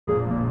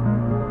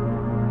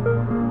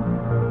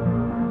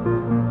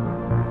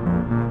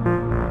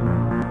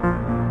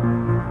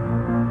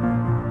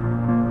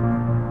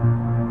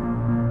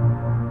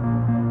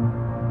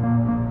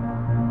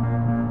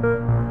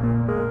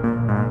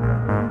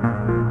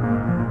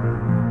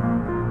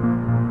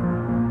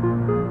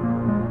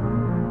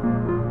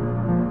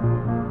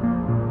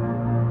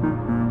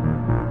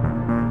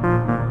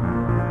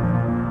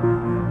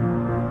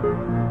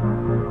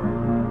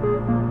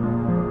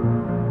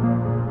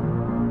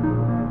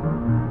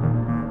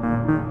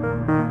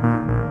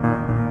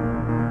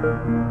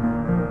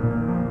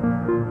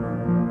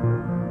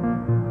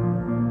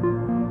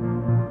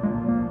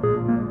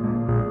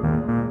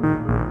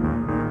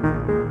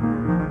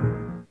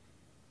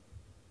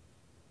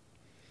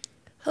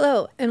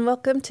Hello, and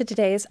welcome to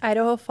today's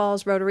Idaho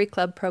Falls Rotary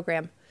Club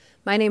program.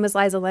 My name is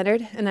Liza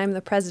Leonard, and I'm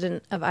the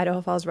president of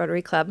Idaho Falls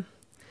Rotary Club.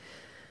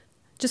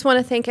 Just want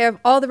to thank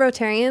all the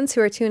Rotarians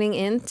who are tuning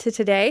in to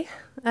today,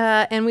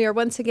 and we are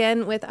once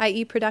again with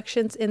IE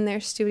Productions in their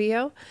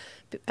studio,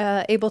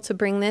 able to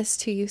bring this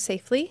to you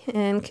safely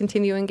and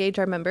continue to engage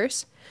our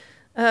members.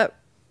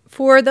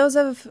 For those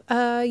of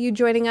you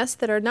joining us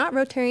that are not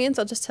Rotarians,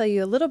 I'll just tell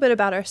you a little bit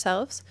about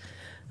ourselves.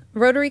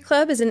 Rotary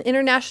Club is an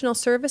international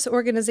service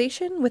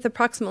organization with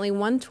approximately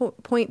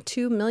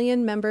 1.2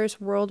 million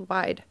members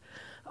worldwide.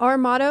 Our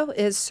motto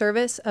is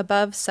service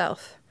above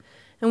self.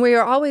 And we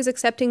are always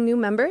accepting new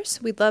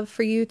members. We'd love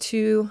for you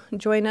to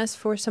join us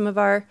for some of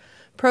our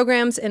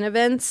programs and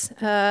events.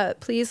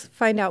 Please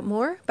find out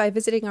more by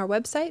visiting our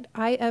website,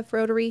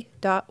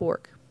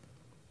 ifrotary.org.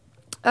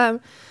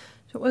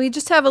 We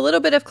just have a little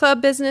bit of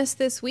club business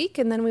this week,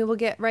 and then we will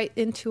get right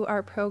into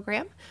our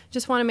program.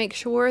 Just want to make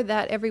sure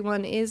that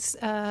everyone is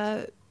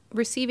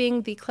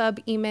receiving the club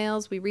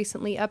emails. We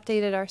recently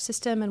updated our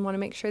system and want to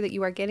make sure that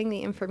you are getting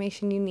the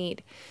information you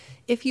need.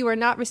 If you are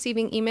not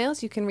receiving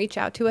emails, you can reach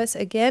out to us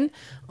again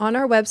on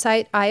our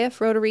website,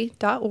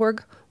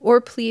 ifrotary.org,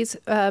 or please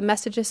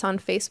message us on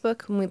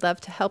Facebook, and we'd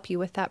love to help you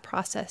with that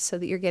process so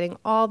that you're getting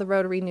all the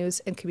Rotary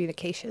news and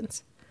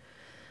communications.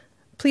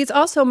 Please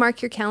also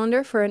mark your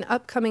calendar for an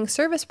upcoming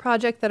service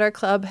project that our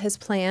club has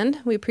planned.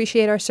 We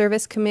appreciate our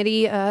service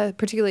committee,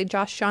 particularly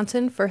Josh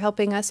Johnson, for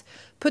helping us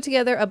put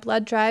together a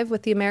blood drive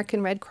with the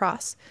American Red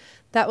Cross.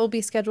 That will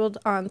be scheduled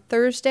on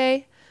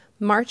Thursday,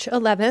 March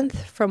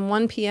 11th from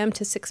 1 p.m.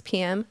 to 6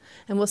 p.m.,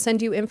 and we'll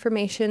send you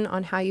information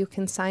on how you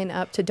can sign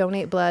up to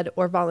donate blood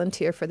or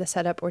volunteer for the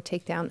setup or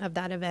takedown of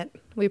that event.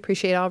 We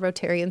appreciate all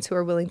Rotarians who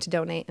are willing to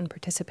donate and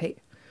participate.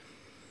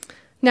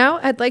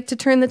 Now, I'd like to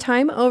turn the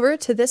time over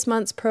to this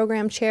month's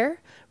program chair,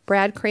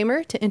 Brad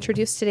Kramer, to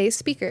introduce today's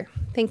speaker.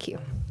 Thank you.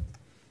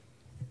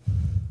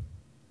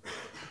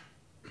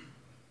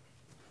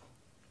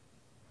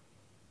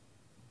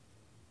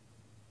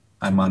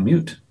 I'm on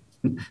mute.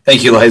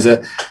 Thank you,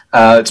 Liza.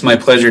 It's my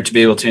pleasure to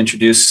be able to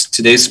introduce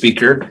today's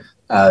speaker,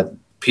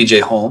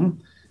 P.J.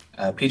 Holm.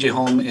 P.J.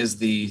 Holm is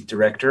the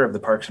director of the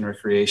Parks and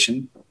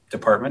Recreation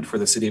Department for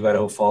the City of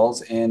Idaho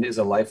Falls and is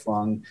a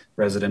lifelong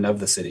resident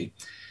of the city.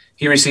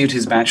 He received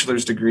his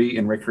bachelor's degree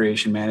in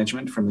recreation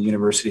management from the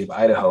University of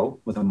Idaho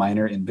with a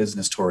minor in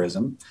business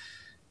tourism.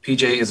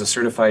 PJ is a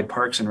certified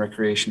parks and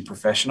recreation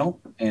professional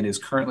and is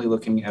currently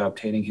looking at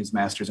obtaining his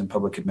master's in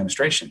public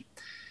administration.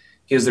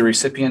 He is the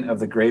recipient of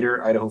the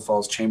Greater Idaho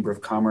Falls Chamber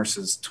of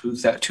Commerce's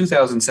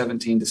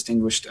 2017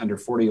 Distinguished Under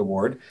 40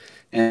 Award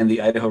and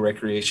the Idaho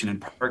Recreation and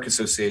Park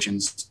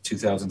Association's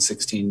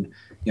 2016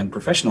 Young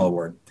Professional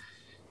Award.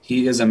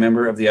 He is a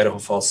member of the Idaho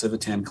Falls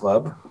Civitan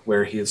Club,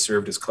 where he has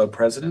served as club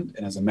president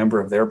and as a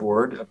member of their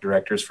board of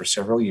directors for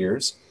several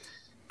years.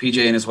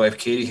 PJ and his wife,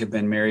 Katie, have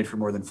been married for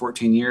more than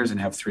 14 years and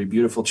have 3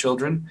 beautiful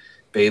children,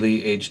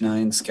 Bailey, age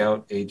 9,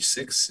 Scout, age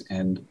 6,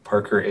 and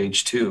Parker,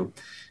 age 2.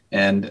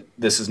 And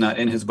this is not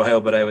in his bio,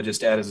 but I would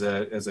just add as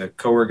a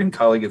coworker and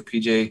colleague of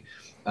PJ,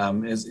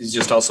 is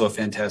just also a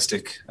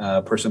fantastic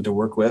person to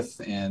work with,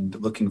 and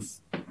looking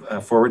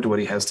forward to what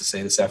he has to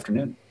say this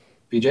afternoon.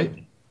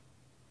 PJ?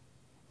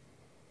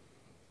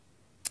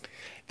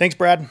 Thanks,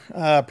 Brad.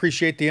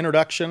 Appreciate the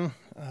introduction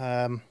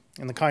and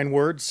the kind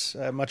words.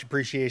 Much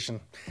appreciation.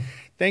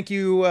 Thank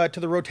you to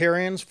the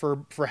Rotarians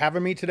for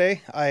having me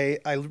today. I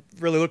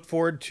really look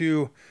forward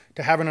to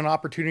having an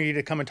opportunity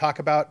to come and talk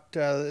about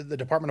the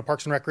Department of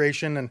Parks and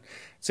Recreation and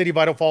City of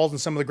Idaho Falls and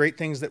some of the great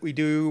things that we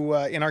do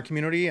in our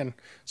community and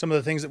some of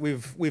the things that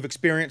we've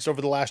experienced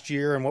over the last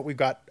year and what we've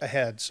got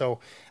ahead.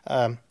 So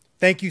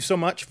thank you so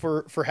much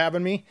for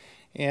having me,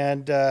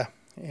 and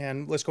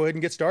let's go ahead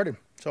and get started.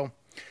 So.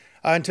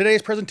 In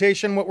today's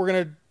presentation, what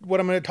I'm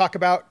going to talk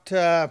about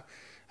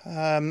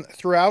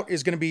throughout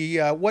is going to be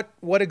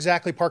what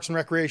exactly Parks and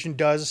Recreation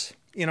does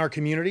in our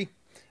community,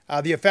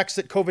 the effects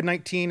that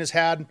COVID-19 has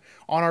had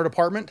on our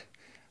department,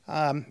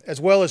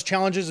 as well as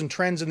challenges and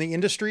trends in the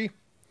industry,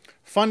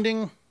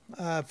 funding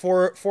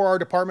for our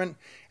department,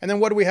 and then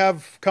what do we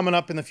have coming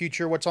up in the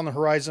future, what's on the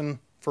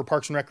horizon for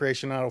Parks and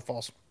Recreation in Idaho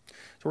Falls.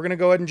 So we're going to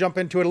go ahead and jump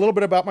into it. A little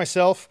bit about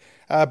myself.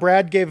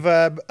 Brad gave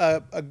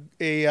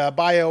a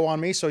bio on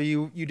me, so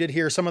you did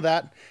hear some of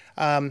that.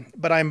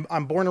 But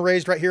I'm born and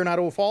raised right here in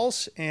Idaho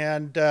Falls,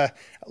 and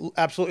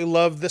absolutely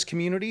love this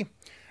community.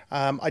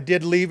 I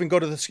did leave and go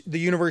to the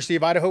University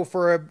of Idaho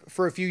for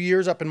a few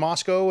years up in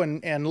Moscow,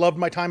 and loved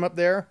my time up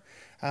there.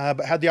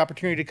 But had the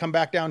opportunity to come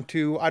back down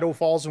to Idaho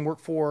Falls and work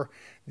for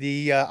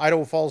the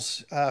Idaho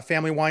Falls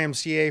Family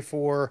YMCA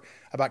for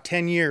about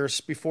 10 years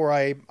before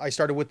I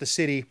started with the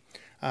city.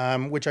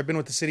 Which I've been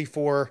with the city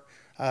for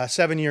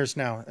 7 years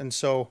now. And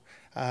so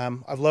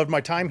I've loved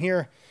my time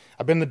here.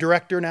 I've been the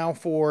director now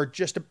for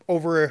just a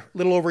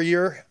little over a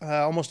year,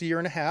 almost a year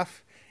and a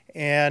half.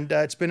 And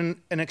it's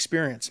been an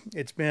experience.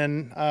 It's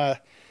been a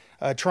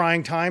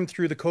trying time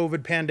through the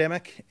COVID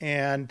pandemic.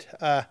 And,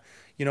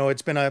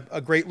 it's been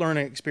a great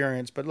learning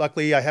experience. But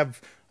luckily I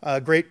have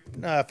great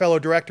fellow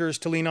directors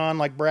to lean on,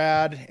 like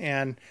Brad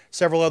and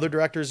several other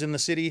directors in the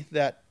city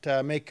that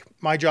make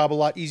my job a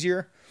lot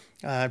easier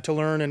to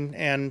learn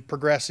and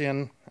progress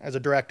in as a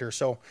director.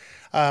 So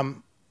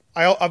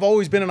I've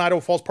always been an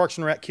Idaho Falls Parks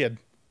and Rec kid.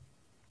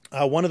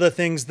 One of the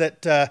things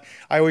that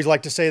I always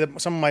like to say,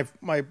 that some of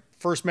my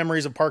first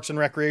memories of Parks and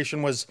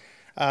Recreation was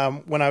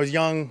when I was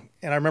young,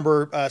 and I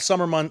remember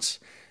summer months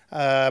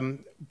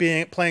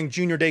playing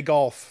junior day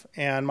golf,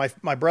 and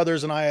my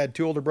brothers and I had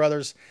two older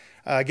brothers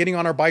getting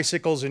on our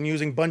bicycles and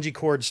using bungee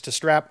cords to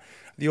strap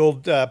the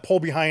old pull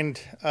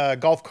behind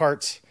golf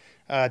carts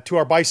to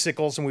our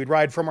bicycles, and we'd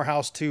ride from our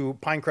house to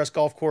Pinecrest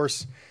Golf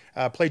Course,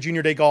 play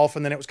junior day golf,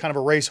 and then it was kind of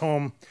a race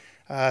home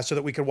so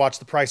that we could watch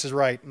The Price is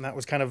Right. And that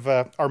was kind of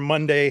our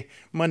Monday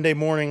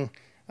morning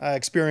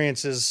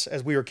experiences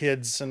as we were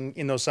kids and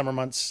in those summer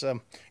months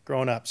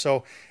growing up.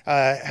 So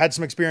had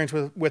some experience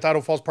with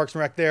Idaho Falls Parks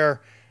and Rec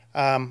there.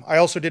 I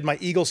also did my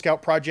Eagle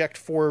Scout project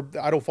for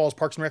the Idaho Falls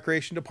Parks and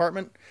Recreation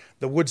Department.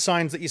 The wood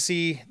signs that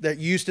you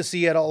used to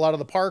see at a lot of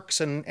the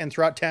parks and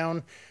throughout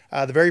town,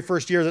 the very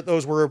first year that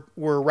those were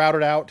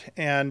routed out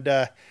and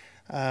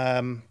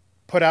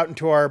put out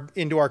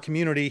into our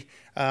community,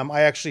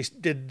 I actually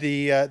did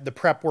the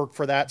prep work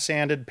for that,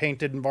 sanded,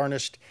 painted, and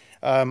varnished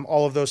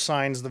all of those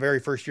signs the very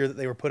first year that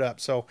they were put up.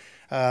 So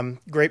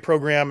great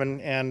program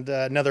and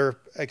another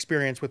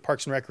experience with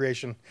Parks and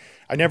Recreation.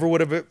 I never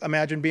would have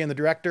imagined being the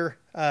director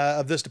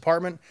of this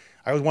department.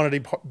 I always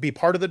wanted to be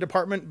part of the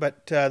department,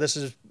 but this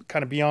is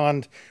kind of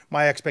beyond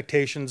my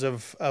expectations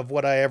of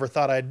what I ever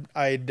thought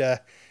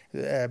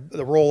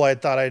the role I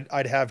thought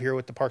I'd have here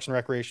with the Parks and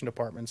Recreation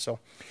Department. So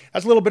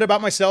that's a little bit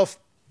about myself.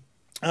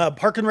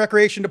 Park and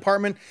Recreation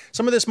Department.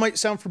 Some of this might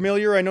sound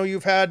familiar. I know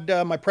you've had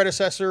my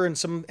predecessor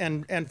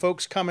and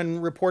folks come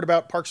and report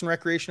about Parks and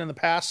Recreation in the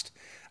past.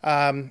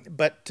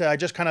 But I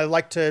just kind of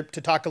like to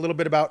talk a little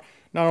bit about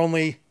not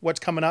only what's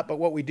coming up, but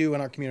what we do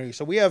in our community.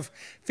 So we have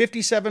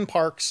 57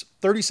 parks,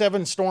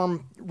 37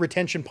 storm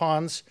retention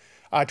ponds,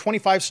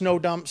 25 snow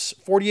dumps,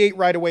 48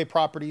 right-of-way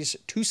properties,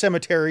 2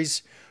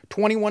 cemeteries,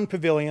 21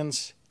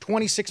 pavilions,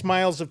 26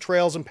 miles of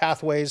trails and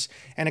pathways,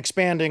 and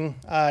expanding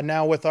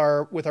now with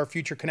our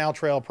future canal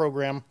trail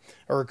program,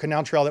 or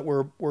canal trail that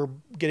we're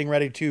getting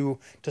ready to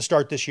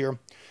start this year.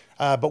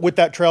 But with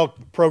that trail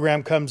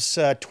program comes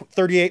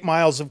 38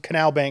 miles of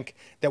canal bank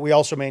that we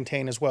also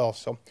maintain as well.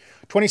 So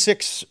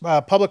 26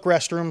 public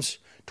restrooms,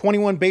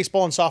 21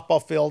 baseball and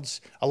softball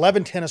fields,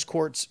 11 tennis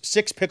courts,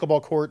 6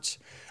 pickleball courts,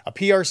 a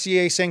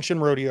PRCA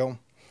sanctioned rodeo,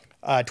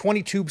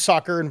 22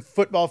 soccer and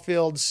football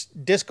fields,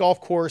 disc golf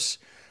course,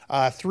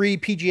 3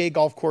 PGA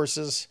golf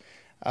courses,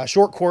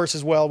 short course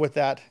as well with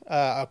that,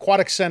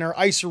 aquatic center,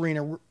 ice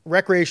arena,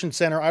 recreation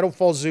center, Idaho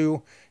Falls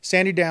Zoo,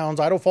 Sandy Downs,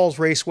 Idaho Falls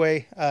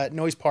Raceway,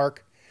 Noyes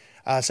Park,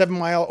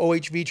 7-mile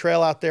OHV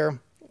trail out there.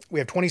 We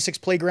have 26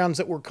 playgrounds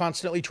that we're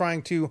constantly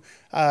trying to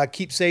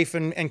keep safe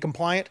and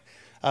compliant,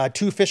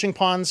 2 fishing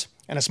ponds,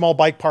 and a small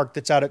bike park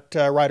that's out at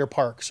Ryder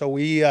Park. So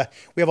we have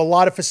a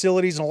lot of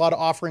facilities and a lot of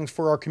offerings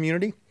for our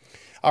community.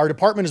 Our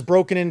department is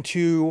broken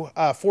into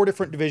 4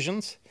 different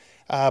divisions.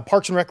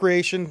 Parks and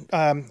Recreation,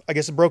 I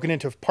guess, is broken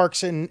into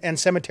Parks and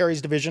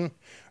Cemeteries Division,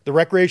 the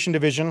Recreation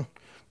Division,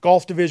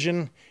 Golf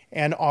Division,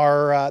 and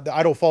the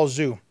Idaho Falls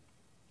Zoo.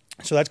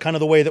 So that's kind of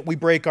the way that we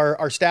break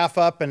our staff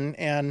up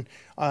and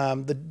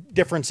the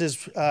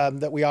differences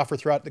that we offer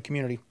throughout the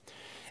community.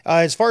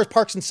 As far as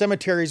Parks and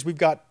Cemeteries, we've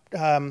got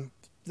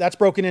that's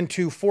broken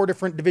into 4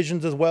 different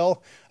divisions as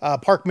well.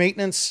 Park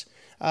Maintenance,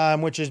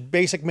 which is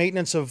basic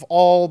maintenance of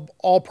all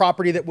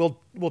property that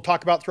we'll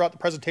talk about throughout the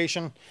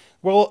presentation,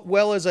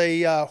 well as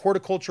a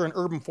horticulture and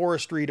urban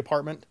forestry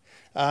department,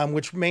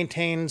 which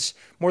maintains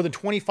more than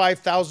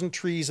 25,000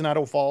 trees in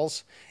Idaho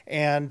Falls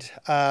and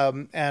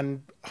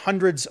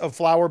hundreds of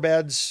flower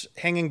beds,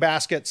 hanging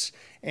baskets,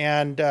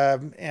 and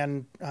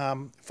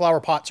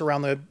flower pots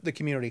around the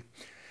community.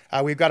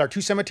 We've got our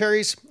 2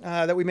 cemeteries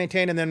that we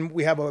maintain, and then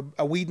we have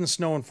a weed and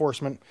snow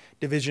enforcement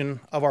division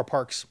of our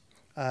parks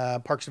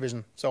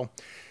division. So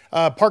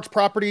parks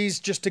properties,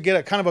 just to get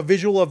a kind of a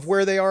visual of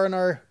where they are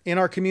in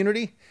our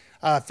community.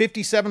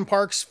 57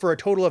 parks for a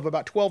total of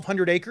about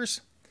 1,200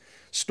 acres.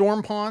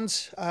 Storm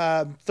ponds,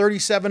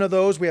 37 of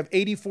those. We have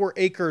 84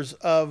 acres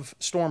of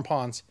storm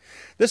ponds.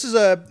 This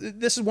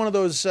is one of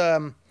those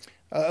a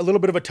little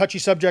bit of a touchy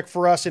subject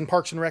for us in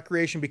Parks and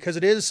Recreation, because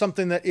it is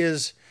something that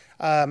is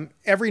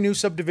every new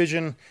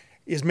subdivision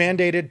is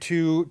mandated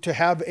to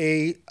have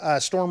a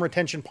storm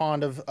retention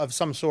pond of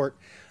some sort.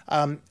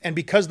 And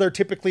because they're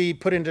typically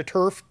put into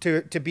turf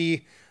to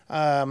be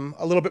a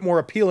little bit more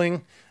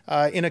appealing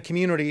in a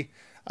community,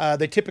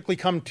 they typically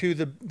come to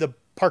the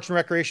Parks and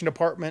Recreation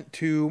Department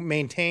to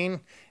maintain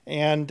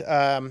and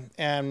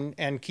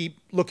keep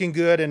looking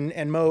good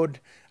and mowed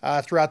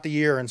throughout the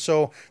year. And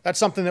so that's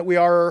something that we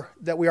are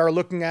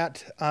looking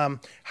at.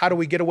 How do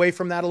we get away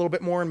from that a little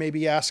bit more and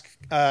maybe ask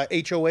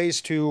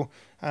HOAs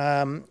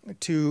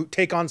to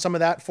take on some of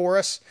that for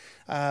us?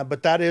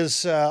 But that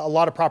is a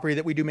lot of property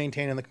that we do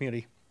maintain in the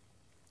community.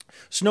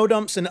 Snow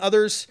dumps and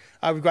others.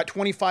 We've got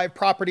 25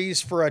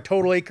 properties for a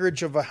total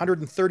acreage of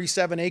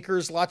 137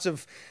 acres. Lots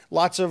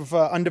of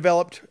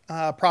undeveloped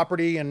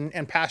property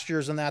and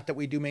pastures and that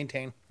we do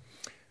maintain.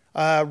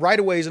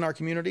 Right-of-ways in our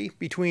community.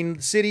 Between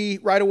city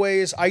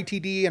right-of-ways,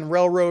 ITD, and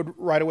railroad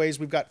right-of-ways,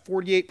 we've got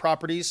 48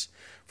 properties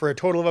for a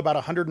total of about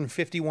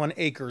 151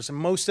 acres. And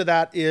most of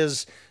that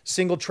is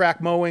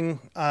single-track mowing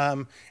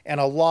and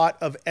a lot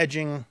of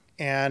edging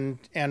and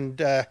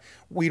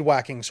weed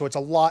whacking. So it's a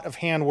lot of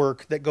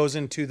handwork that goes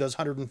into those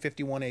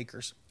 151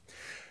 acres.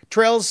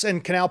 Trails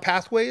and canal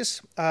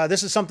pathways.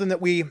 This is something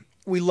that we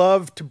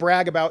love to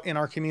brag about in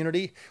our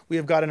community. We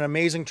have got an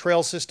amazing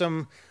trail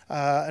system,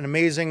 an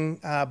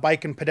amazing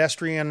bike and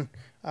pedestrian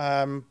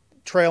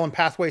trail and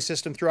pathway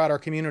system throughout our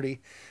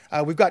community.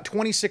 We've got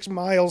 26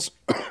 miles,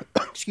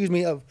 excuse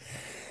me,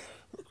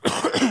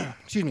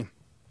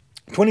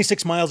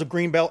 26 miles of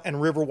greenbelt and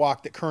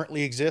riverwalk that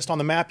currently exist. On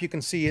the map, you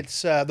can see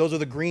it's those are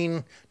the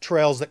green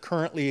trails that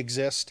currently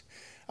exist.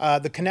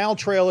 The canal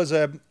trail is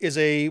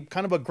a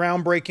kind of a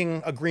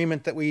groundbreaking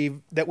agreement that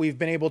we've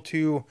been able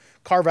to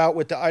carve out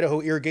with the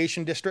Idaho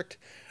Irrigation District.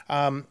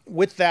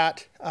 With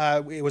that,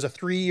 it was a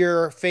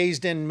 3-year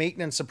phased-in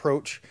maintenance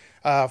approach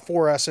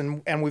for us,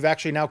 and we've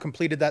actually now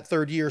completed that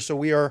 3rd year. So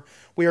we are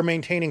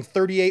maintaining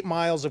 38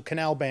 miles of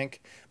canal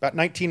bank, about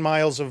 19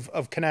 miles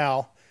of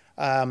canal.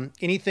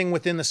 Anything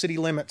within the city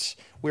limits,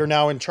 we are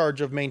now in charge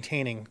of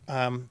maintaining.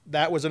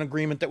 That was an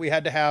agreement that we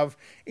had to have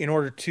in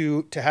order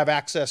to have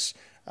access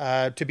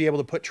to be able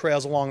to put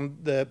trails along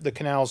the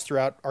canals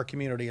throughout our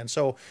community. And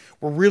so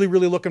we're really,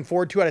 really looking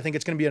forward to it. I think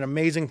it's going to be an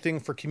amazing thing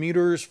for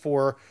commuters,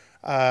 for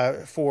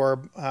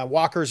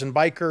walkers and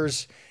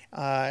bikers,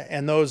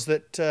 and those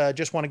that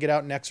just want to get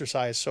out and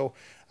exercise. So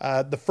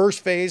the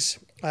first phase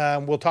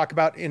we'll talk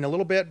about in a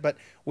little bit, but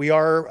we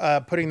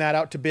are putting that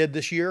out to bid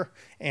this year,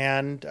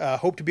 and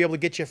hope to be able to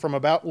get you from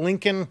about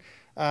Lincoln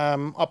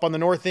up on the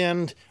north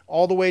end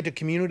all the way to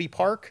Community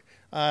Park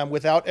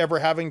without ever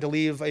having to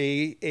leave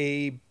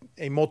a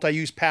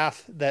multi-use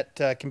path that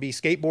can be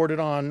skateboarded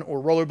on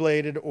or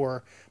rollerbladed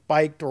or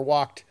biked or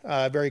walked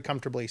very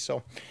comfortably.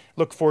 So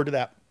look forward to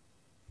that.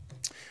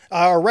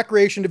 Our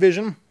recreation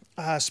division,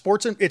 it's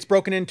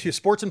broken into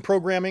sports and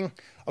programming,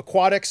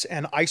 aquatics,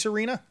 and ice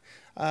arena.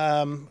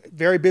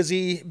 Very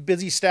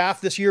busy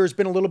staff. This year has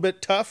been a little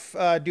bit tough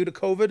due to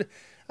COVID,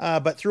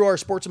 but through our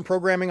sports and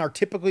programming, our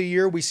typical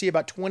year, we see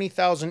about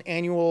 20,000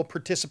 annual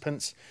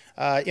participants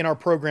in our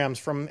programs,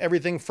 from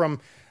everything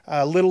from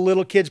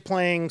little kids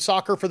playing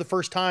soccer for the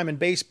first time and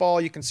baseball.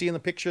 You can see in the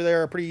picture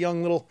there a pretty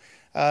young little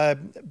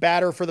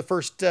batter for the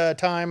first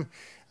time,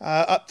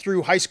 up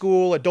through high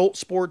school, adult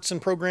sports and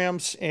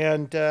programs,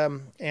 and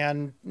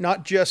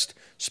not just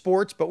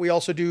sports, but we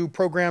also do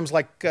programs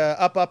like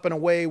Up and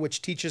Away,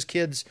 which teaches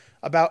kids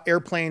about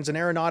airplanes and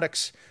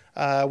aeronautics.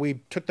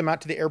 We took them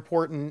out to the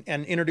airport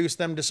and introduced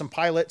them to some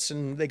pilots,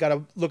 and they got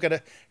to look at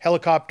a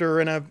helicopter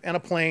and a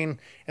plane,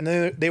 and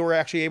then they were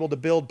actually able to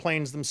build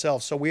planes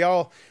themselves. So we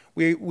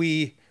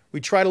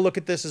try to look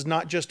at this as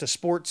not just a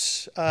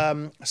sports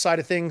side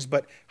of things,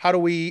 but how do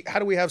we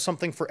have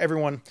something for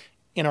everyone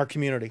in our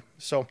community?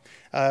 So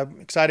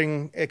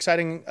exciting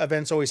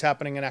events always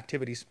happening and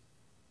activities.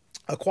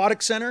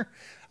 Aquatic Center,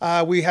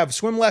 we have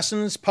swim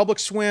lessons, public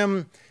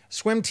swim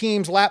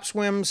teams, lap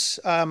swims.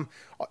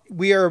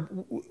 We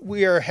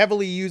are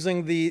heavily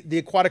using the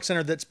Aquatic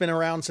Center that's been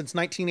around since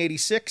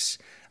 1986.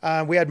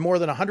 We had more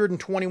than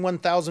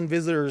 121,000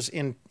 visitors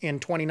in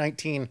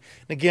 2019. And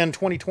again,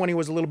 2020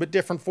 was a little bit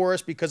different for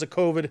us because of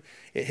COVID.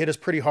 It hit us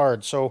pretty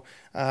hard. So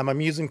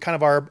I'm using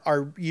kind of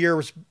our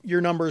year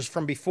numbers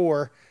from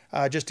before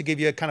just to give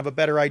you kind of a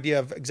better idea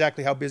of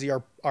exactly how busy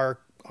our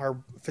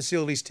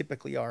facilities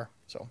typically are.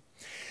 So.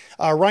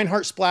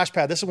 Reinhardt Splash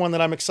Pad. This is one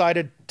that I'm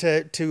excited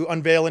to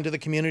unveil into the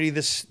community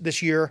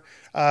this year.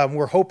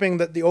 We're hoping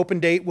that the open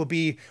date will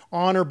be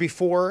on or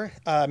before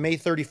May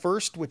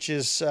 31st, which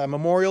is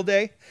Memorial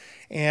Day.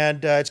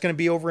 And it's going to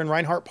be over in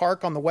Reinhardt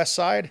Park on the west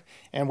side.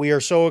 And we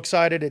are so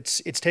excited.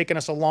 It's taken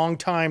us a long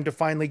time to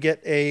finally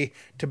get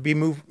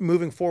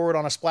moving forward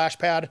on a splash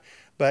pad.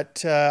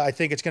 But I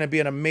think it's going to be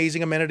an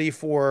amazing amenity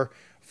for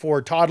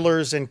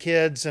toddlers and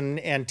kids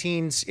and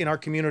teens in our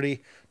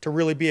community to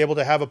really be able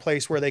to have a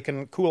place where they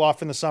can cool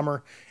off in the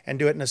summer and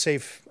do it in a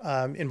safe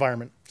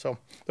environment. So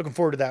looking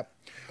forward to that.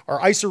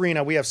 Our ice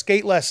arena, we have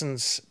skate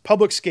lessons,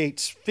 public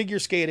skates, figure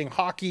skating,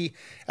 hockey.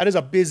 That is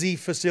a busy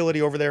facility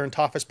over there in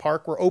Toffus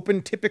Park. We're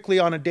open typically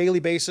on a daily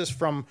basis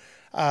from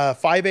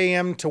 5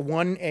 a.m. to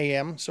 1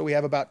 a.m. So we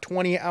have about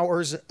 20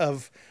 hours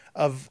of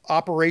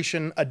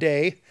operation a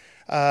day.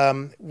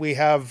 We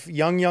have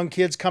young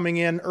kids coming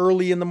in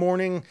early in the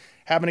morning,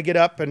 having to get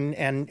up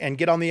and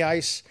get on the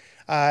ice.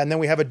 And then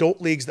we have adult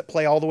leagues that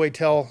play all the way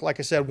till, like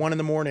I said, 1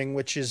 a.m,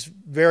 which is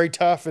very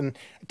tough, and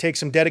it takes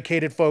some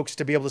dedicated folks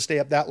to be able to stay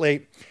up that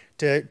late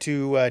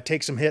to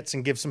take some hits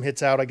and give some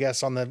hits out, I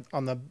guess, on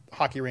the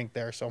hockey rink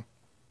there. So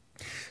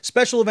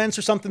special events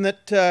are something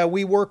that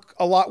we work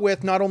a lot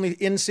with, not only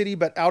in city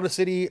but out of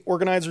city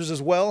organizers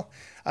as well.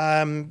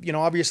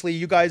 Obviously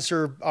you guys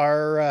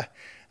are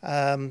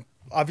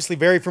Obviously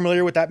very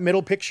familiar with that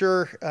middle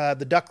picture,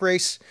 the duck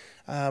race.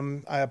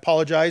 I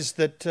apologize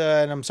that,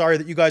 and I'm sorry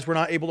that you guys were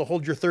not able to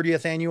hold your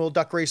 30th annual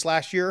duck race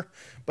last year,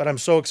 but I'm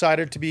so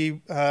excited to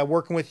be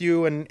working with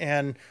you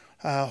and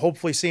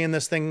hopefully seeing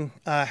this thing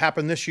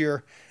happen this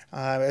year,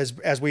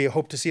 as we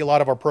hope to see a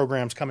lot of our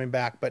programs coming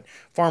back. But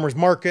Farmers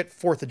Market,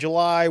 4th of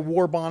July,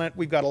 War Bonnet,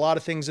 we've got a lot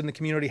of things in the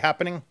community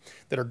happening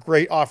that are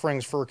great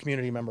offerings for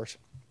community members.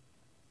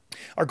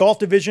 Our golf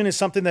division is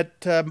something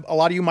that a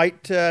lot of you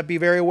might be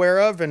very aware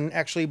of and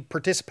actually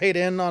participate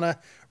in on a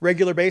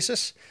regular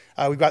basis.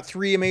 We've got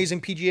 3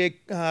 amazing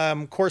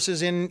PGA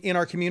courses in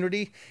our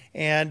community,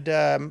 and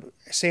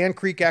Sand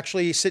Creek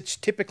actually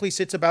typically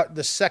sits about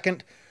the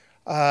second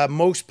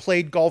most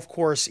played golf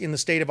course in the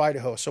state of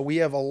Idaho. So we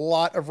have a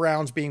lot of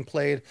rounds being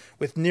played,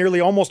 with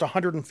nearly almost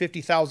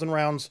 150,000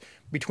 rounds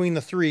between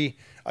the 3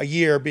 a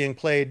year being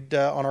played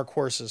on our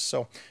courses.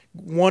 So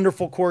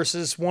wonderful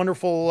courses,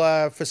 wonderful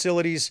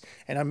facilities,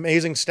 and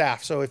amazing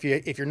staff. So if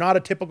you're not a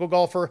typical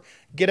golfer,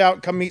 get out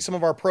and come meet some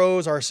of our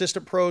pros, our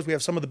assistant pros. We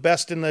have some of the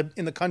best in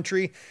the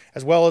country,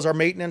 as well as our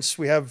maintenance.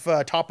 We have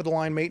top of the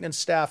line maintenance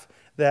staff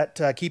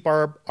that keep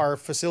our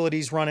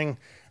facilities running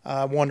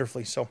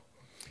wonderfully. So.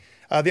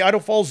 The Idaho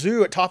Falls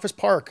Zoo at Toffus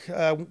Park,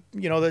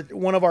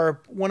 one of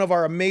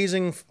our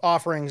amazing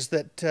offerings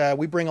that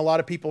we bring a lot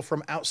of people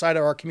from outside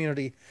of our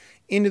community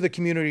into the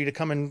community to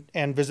come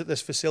and visit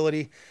this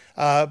facility.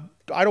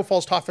 Idaho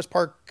Falls Toffus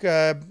Park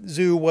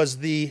Zoo was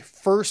the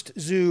first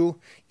zoo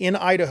in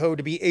Idaho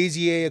to be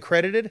AZA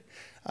accredited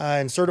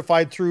and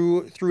certified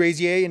through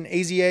AZA. And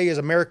AZA is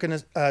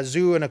American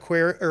Zoo and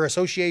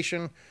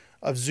Association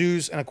of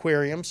Zoos and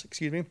Aquariums.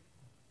 Excuse me.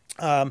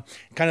 Kind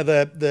of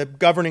the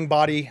governing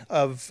body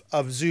of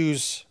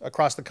zoos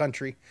across the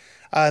country.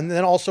 And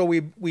then also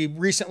we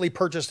recently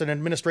purchased an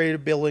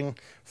administrative building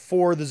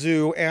for the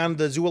zoo and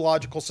the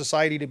Zoological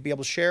Society to be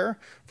able to share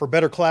for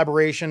better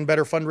collaboration,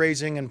 better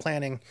fundraising and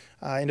planning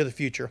into the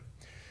future.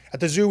 At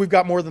the zoo, we've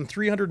got more than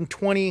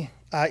 320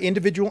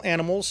 individual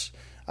animals,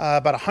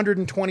 about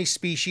 120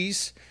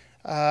 species,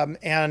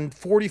 and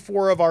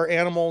 44 of our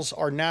animals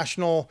are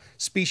National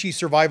Species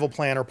Survival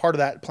Plan, or part of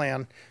that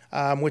plan,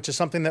 which is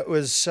something that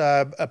was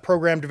a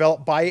program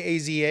developed by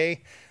AZA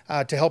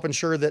to help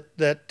ensure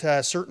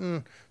that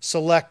certain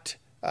select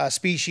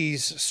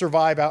species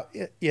survive out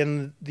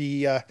in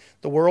the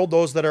world,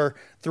 those that are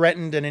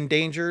threatened and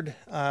endangered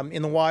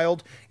in the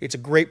wild. It's a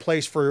great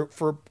place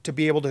to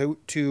be able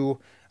to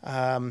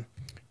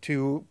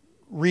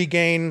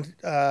regain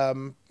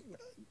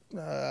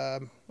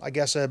I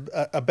guess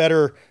a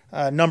better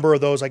number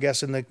of those, I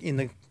guess, in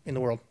the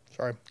world.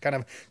 Sorry, kind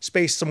of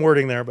spaced some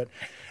wording there, but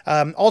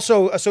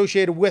also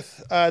associated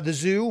with the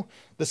zoo,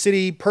 the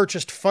city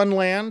purchased fun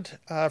land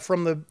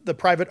from the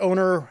private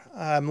owner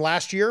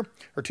last year,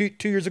 or two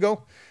years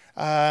ago.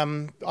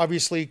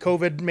 Obviously,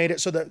 COVID made it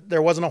so that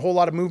there wasn't a whole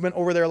lot of movement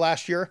over there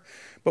last year,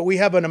 but we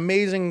have an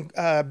amazing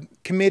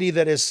committee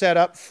that is set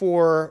up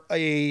for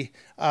a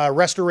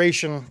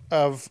restoration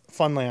of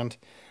Funland,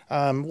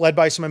 led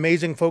by some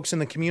amazing folks in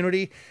the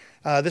community.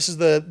 This is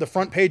the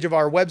front page of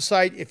our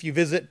website. If you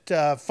visit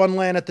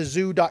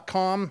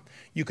funlandathezoo.com,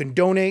 you can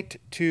donate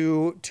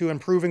to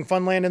improving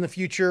Funland in the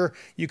future.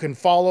 You can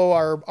follow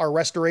our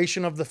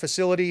restoration of the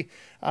facility.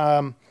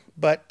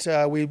 But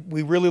we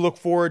really look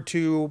forward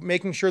to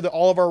making sure that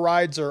all of our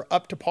rides are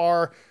up to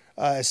par,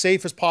 as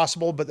safe as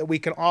possible, but that we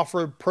can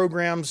offer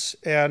programs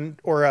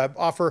or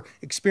offer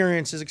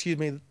experiences,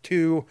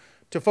 to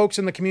folks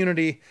in the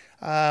community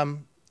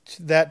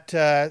that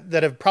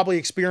have probably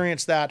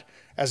experienced that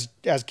as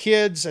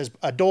kids, as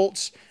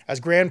adults,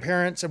 as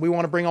grandparents, and we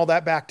want to bring all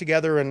that back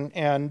together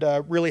and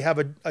really have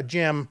a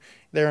gem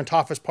there in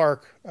Toffus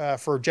Park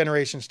for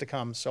generations to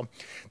come. So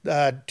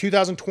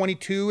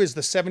 2022 is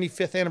the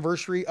 75th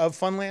anniversary of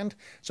Funland.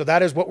 So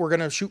that is what we're going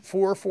to shoot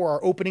for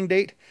our opening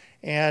date.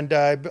 And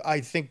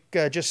I think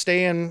just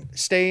stay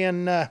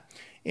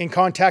in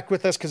contact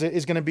with us, because it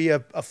is going to be a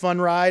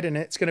fun ride, and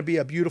it's going to be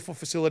a beautiful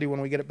facility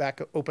when we get it back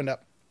opened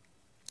up.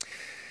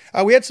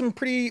 We had some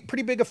pretty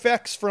big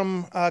effects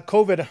from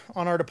COVID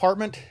on our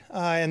department,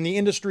 and the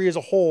industry as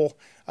a whole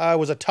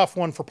was a tough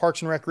one for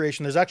Parks and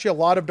Recreation. There's actually a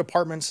lot of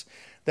departments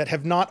that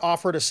have not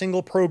offered a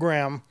single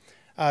program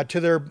to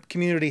their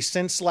community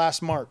since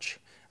last March.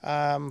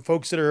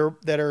 Folks that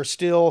are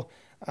still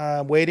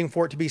waiting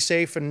for it to be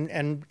safe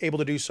and able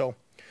to do so.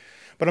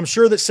 But I'm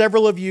sure that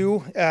several of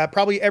you,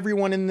 probably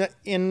everyone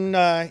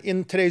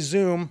in today's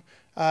Zoom,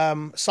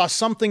 saw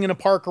something in a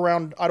park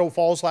around Idaho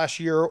Falls last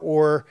year,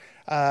 or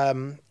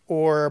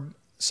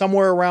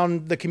somewhere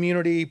around the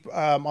community,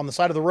 on the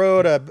side of the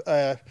road,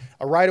 a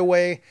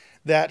right-of-way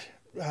that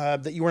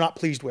you were not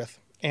pleased with.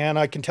 And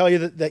I can tell you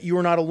that you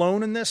are not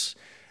alone in this.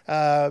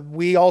 It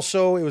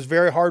was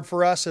very hard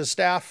for us as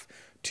staff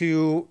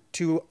to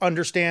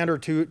understand or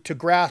to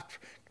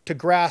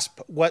grasp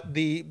what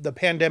the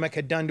pandemic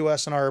had done to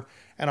us and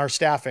our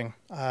staffing.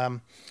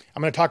 I'm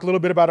going to talk a little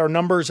bit about our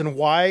numbers and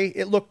why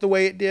it looked the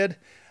way it did.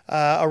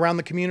 around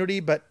the community,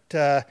 but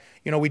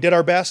we did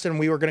our best, and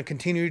we were going to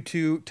continue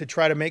to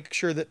try to make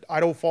sure that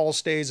Idaho Falls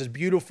stays as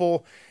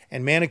beautiful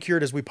and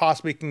manicured as we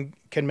possibly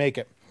can make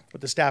it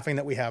with the staffing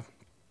that we have.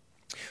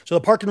 So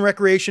the Park and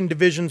Recreation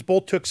divisions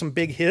both took some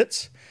big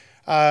hits.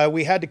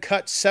 We had to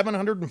cut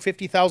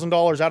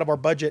 $750,000 out of our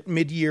budget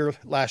mid-year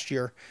last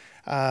year,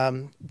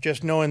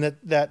 just knowing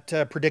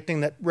that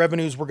predicting that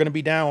revenues were going to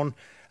be down.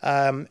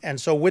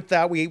 And so with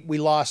that, we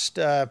lost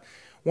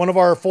one of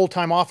our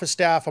full-time office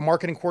staff, a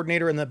marketing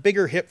coordinator, and the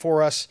bigger hit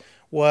for us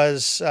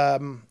was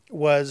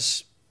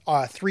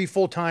 3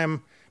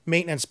 full-time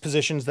maintenance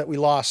positions that we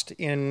lost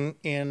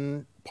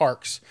in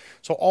parks.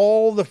 So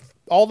all the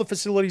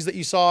facilities that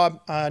you saw,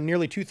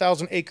 nearly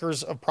 2,000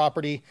 acres of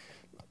property,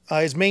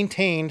 is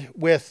maintained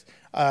with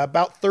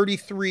about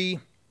 33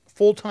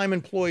 full-time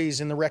employees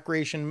in the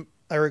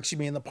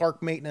in the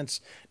park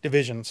maintenance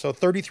division. So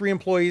 33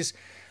 employees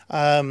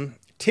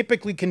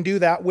typically can do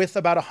that with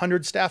about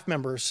 100 staff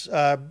members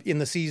in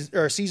the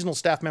seasonal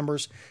staff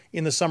members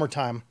in the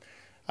summertime.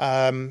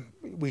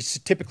 We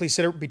typically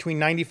sit between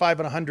 95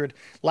 and 100.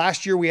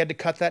 Last year, we had to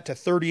cut that to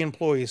 30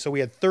 employees. So we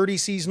had 30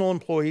 seasonal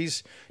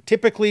employees,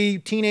 typically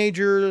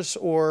teenagers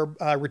or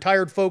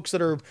retired folks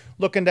that are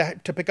looking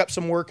to pick up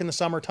some work in the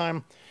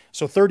summertime.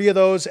 So 30 of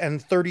those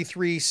and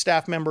 33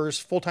 staff members,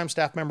 full-time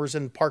staff members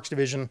in Parks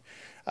Division,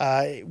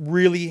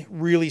 really,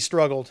 really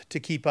struggled to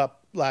keep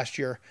up last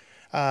year.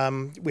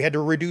 We had to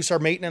reduce our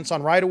maintenance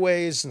on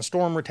right-of-ways and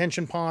storm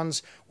retention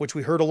ponds, which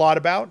we heard a lot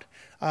about.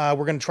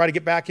 We're going to try to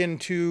get back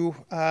into,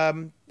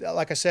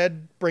 like I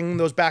said, bring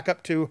those back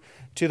up to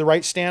the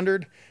right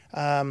standard.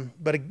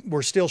 But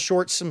we're still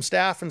short some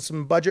staff and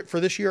some budget for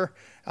this year.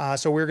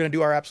 So we're going to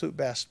do our absolute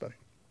best. But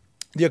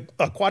the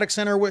Aquatic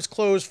Center was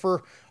closed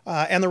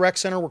and the Rec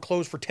Center were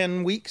closed for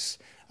 10 weeks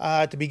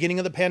at the beginning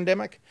of the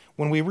pandemic.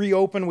 When we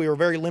reopened, we were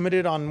very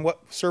limited on what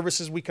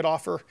services we could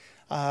offer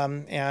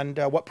and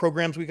what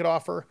programs we could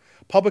offer.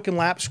 Public and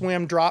lap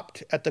swim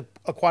dropped at the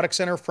Aquatic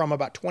Center from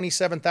about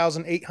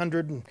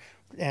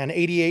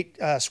 27,888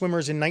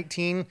 swimmers in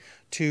 19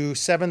 to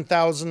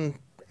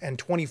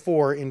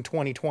 7,024 in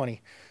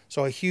 2020.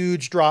 So a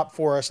huge drop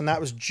for us, and that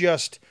was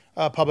just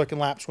public and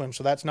lap swim.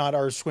 So that's not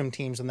our swim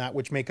teams and that,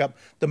 which make up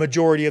the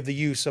majority of the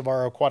use of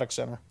our Aquatic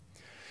Center.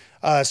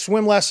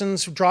 Swim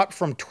lessons dropped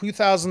from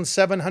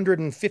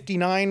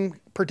 2,759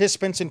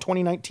 participants in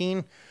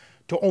 2019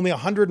 to only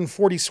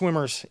 140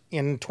 swimmers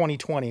in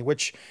 2020,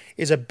 which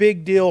is a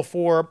big deal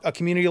for a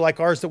community like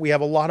ours that we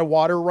have a lot of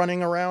water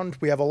running around.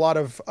 We have a lot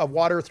of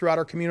water throughout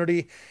our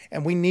community,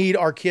 and we need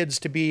our kids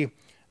to be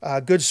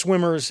good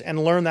swimmers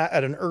and learn that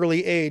at an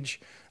early age.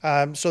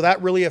 So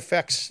that really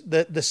affects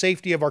the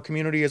safety of our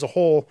community as a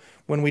whole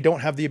when we don't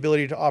have the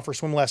ability to offer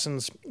swim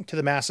lessons to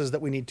the masses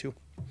that we need to.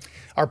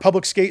 Our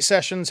public skate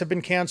sessions have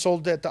been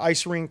canceled at the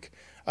ice rink.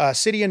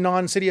 City and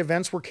non-city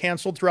events were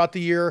canceled throughout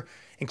the year,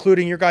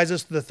 including your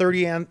guys' the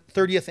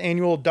 30th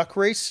annual duck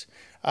race.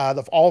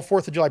 All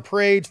 4th of July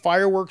parades,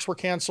 fireworks were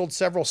canceled,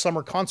 several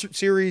summer concert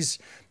series,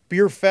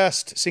 Beer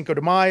Fest, Cinco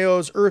de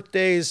Mayo's, Earth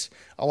Days,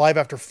 Alive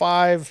After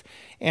 5.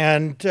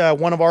 And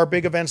one of our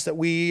big events that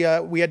we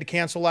had to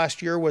cancel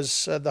last year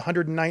was the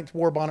 109th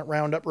War Bonnet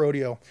Roundup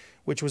Rodeo,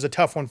 which was a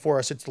tough one for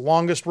us. It's the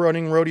longest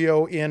running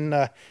rodeo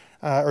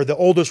or the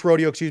oldest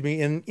rodeo,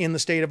 in the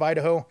state of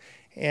Idaho.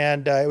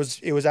 And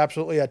it was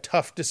absolutely a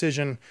tough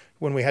decision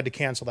when we had to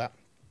cancel that.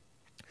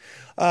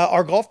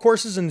 Our golf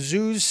courses and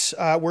zoos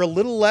were a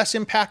little less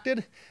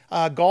impacted.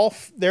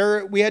 Golf,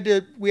 there we had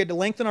to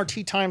lengthen our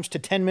tee times to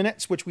 10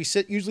 minutes, which we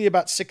sit usually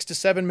about 6 to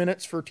 7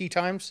 minutes for tee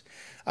times,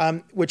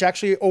 which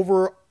actually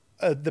over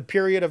the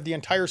period of the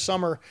entire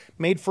summer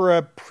made for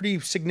a pretty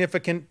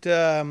significant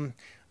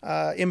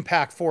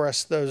impact for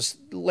us, those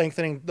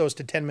lengthening those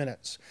to 10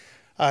 minutes.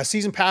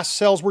 Season pass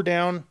sales were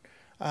down.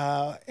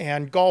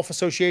 And golf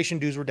association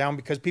dues were down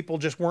because people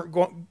just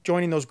weren't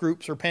joining those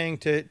groups or paying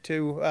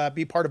to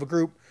be part of a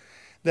group.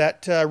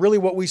 That really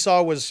what we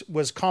saw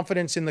was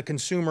confidence in the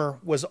consumer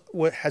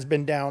has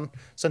been down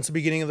since the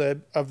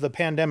beginning of the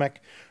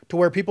pandemic, to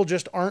where people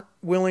just aren't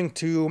willing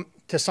to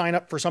sign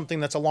up for something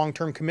that's a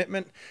long-term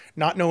commitment,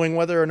 not knowing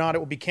whether or not it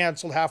will be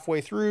canceled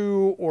halfway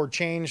through or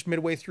changed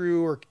midway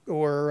through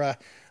or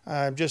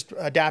just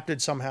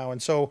adapted somehow.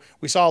 And so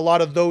we saw a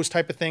lot of those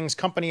type of things,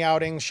 company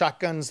outings,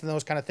 shotguns, and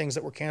those kind of things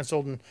that were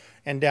canceled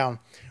and down.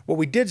 What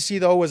we did see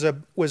though was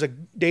a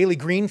daily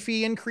green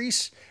fee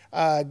increase.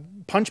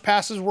 Punch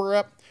passes were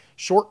up,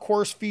 short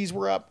course fees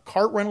were up,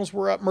 cart rentals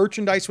were up,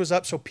 merchandise was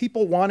up. So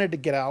people wanted to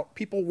get out,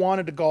 people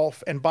wanted to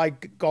golf and buy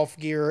golf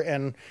gear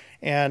and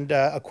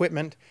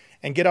equipment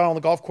and get out on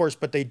the golf course,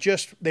 but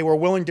they were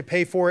willing to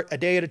pay for it a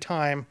day at a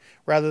time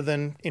rather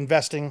than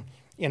investing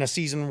in a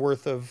season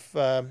worth of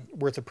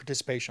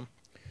participation.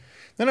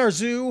 Then our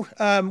zoo,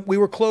 we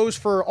were closed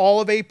for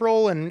all of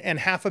April and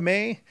half of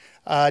May.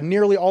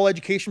 Nearly all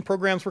education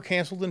programs were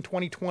canceled in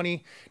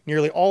 2020.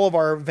 Nearly all of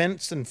our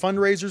events and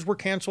fundraisers were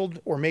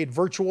canceled or made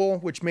virtual,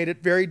 which made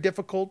it very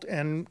difficult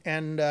and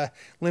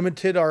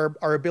limited our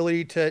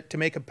ability to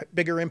make a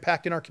bigger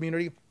impact in our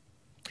community.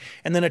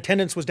 And then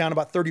attendance was down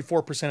about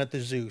 34% at the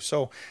zoo.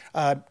 So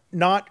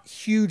not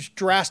huge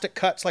drastic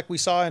cuts like we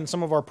saw in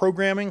some of our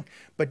programming,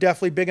 but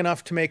definitely big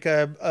enough to make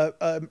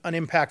an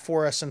impact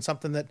for us, and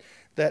something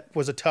that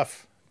was a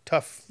tough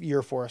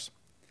year for us.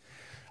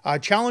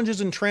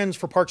 Challenges and trends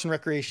for parks and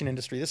recreation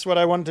industry. This is what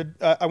I want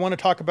to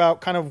talk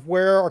about, kind of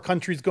where our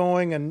country's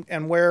going,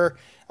 and where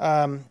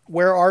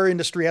our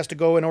industry has to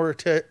go in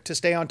order to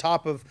stay on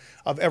top of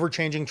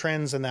ever-changing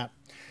trends and that.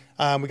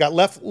 We got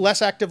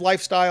less active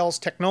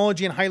lifestyles,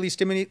 technology and highly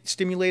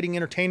stimulating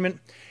entertainment,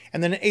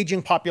 and then an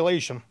aging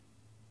population.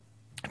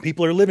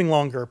 People are living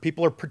longer.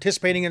 People are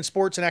participating in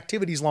sports and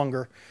activities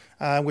longer,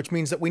 which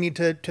means that we need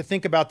to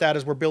think about that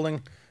as we're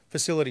building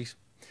facilities.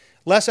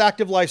 Less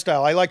active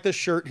lifestyle. I like this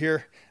shirt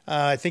here.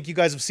 I think you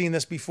guys have seen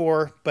this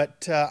before,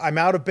 but I'm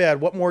out of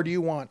bed. What more do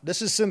you want?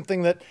 This is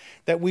something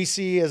that we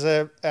see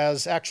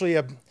as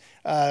actually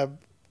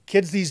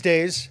kids these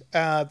days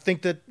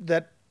think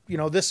that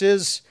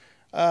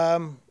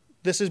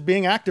this is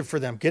being active for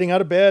them, getting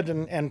out of bed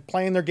and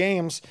playing their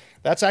games.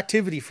 That's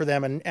activity for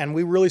them, and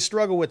we really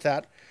struggle with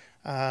that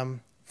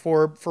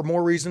for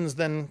more reasons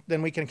than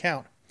we can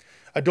count.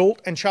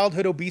 Adult and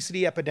childhood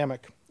obesity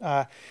epidemic.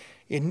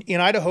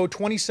 In Idaho,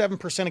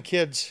 27% of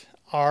kids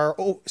are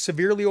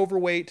severely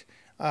overweight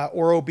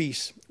or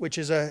obese, which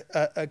is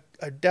a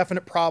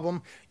definite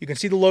problem. You can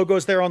see the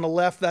logos there on the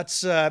left.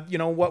 That's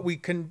what we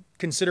can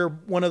consider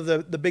one of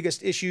the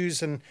biggest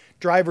issues and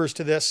drivers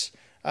to this.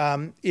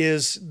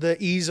 Is the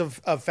ease of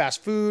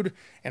fast food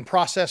and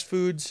processed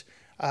foods,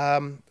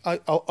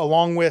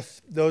 along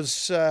with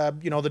those,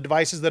 the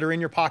devices that are in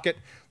your pocket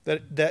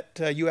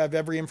that you have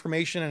every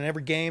information and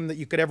every game that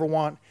you could ever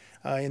want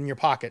in your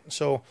pocket.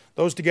 So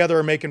those together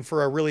are making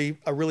for a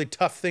really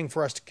tough thing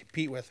for us to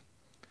compete with.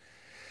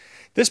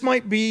 This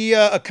might be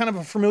a kind of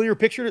a familiar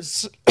picture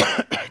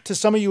to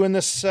some of you in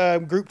this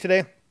group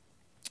today.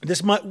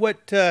 This might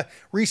what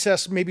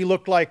recess maybe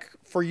looked like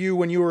for you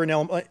when you were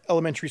in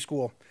elementary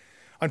school.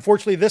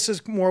 Unfortunately, this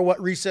is more what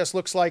recess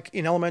looks like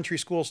in elementary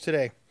schools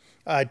today.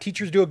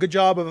 Teachers do a good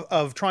job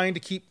of trying to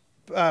keep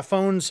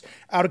phones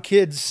out of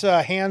kids'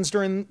 hands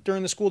during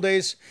the school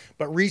days,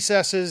 but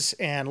recesses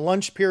and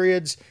lunch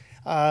periods,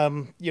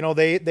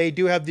 they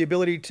do have the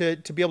ability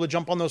to be able to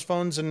jump on those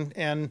phones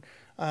and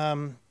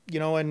do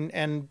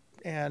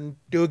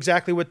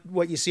exactly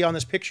what you see on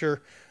this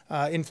picture,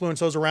 influence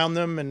those around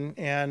them,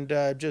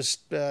 and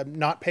just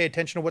not pay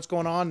attention to what's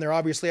going on. They're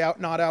obviously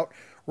not out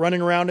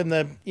running around in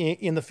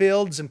the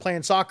fields and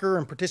playing soccer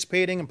and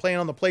participating and playing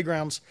on the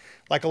playgrounds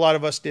like a lot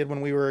of us did when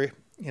we were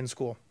in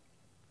school.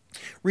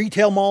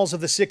 Retail malls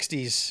of the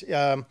 60s.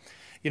 And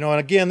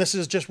again, this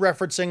is just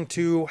referencing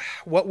to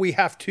what we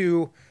have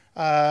to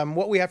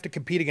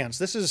compete against.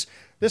 This is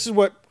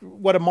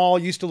what a mall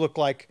used to look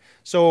like.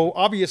 So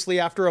obviously,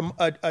 after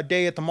a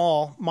day at the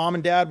mall, mom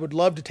and dad would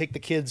love to take the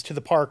kids to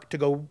the park to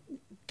go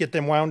get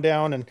them wound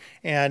down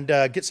and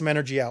get some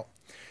energy out.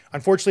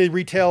 Unfortunately,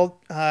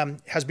 retail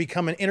has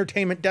become an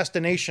entertainment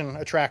destination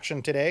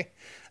attraction today.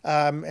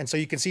 And so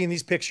you can see in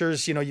these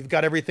pictures, you've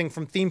got everything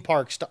from theme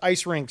parks to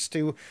ice rinks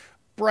to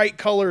bright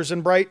colors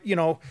and bright,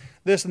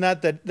 this and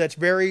that's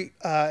very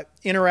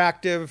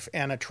interactive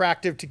and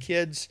attractive to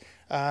kids.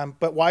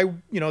 But why,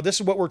 this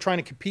is what we're trying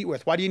to compete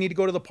with. Why do you need to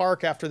go to the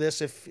park after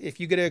this if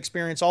you get to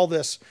experience all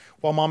this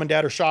while mom and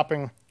dad are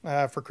shopping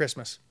for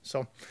Christmas?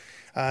 So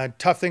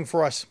tough thing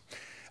for us.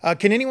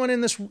 Can anyone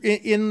in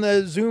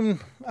the Zoom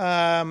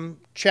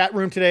chat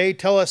room today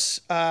tell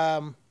us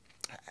how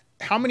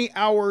many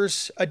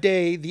hours a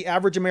day the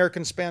average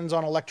American spends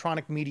on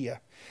electronic media?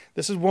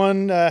 This is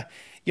one,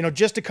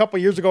 just a couple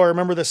of years ago, I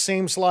remember the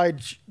same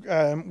slide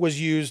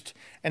was used,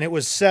 and it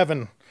was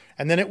 7.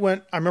 And then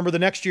I remember the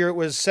next year it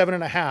was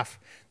 7.5.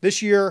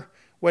 This year,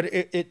 what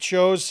it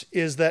shows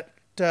is that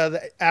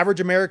the average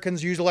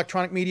Americans use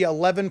electronic media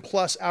 11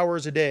 plus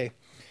hours a day,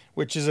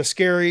 which is a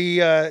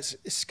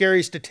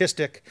scary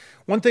statistic.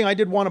 One thing I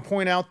did want to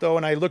point out, though,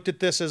 and I looked at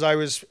this as I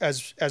was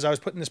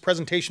putting this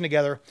presentation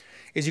together,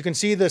 is you can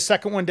see the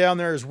second one down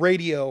there is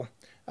radio,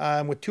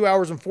 with 2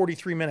 hours and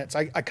 43 minutes.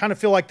 I kind of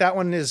feel like that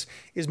one is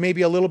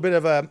maybe a little bit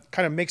of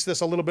kind of makes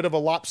this a little bit of a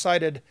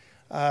lopsided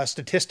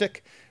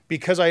statistic,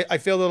 because I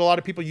feel that a lot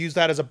of people use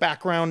that as a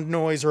background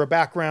noise or a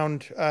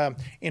background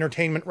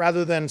entertainment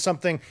rather than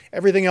something.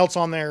 Everything else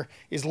on there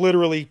is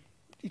literally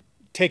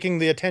taking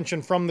the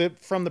attention from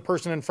the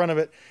person in front of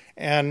it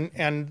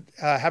and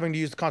having to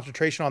use the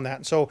concentration on that.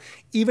 And so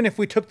even if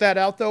we took that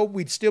out, though,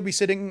 we'd still be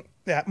sitting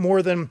at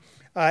more than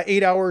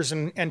 8 hours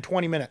and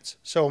 20 minutes.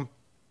 So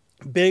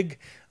big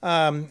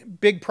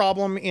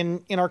problem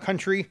in our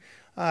country,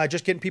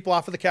 just getting people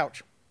off of the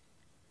couch.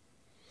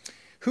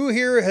 Who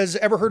here has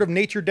ever heard of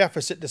nature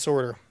deficit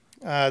disorder?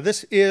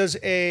 This is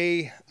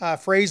a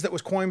phrase that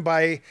was coined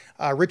by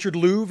Richard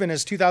Louv in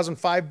his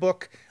 2005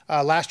 book,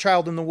 Last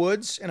Child in the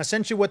Woods. And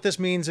essentially what this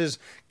means is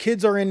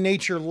kids are in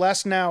nature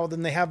less now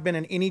than they have been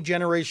in any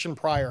generation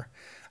prior.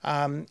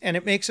 And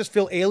it makes us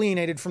feel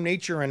alienated from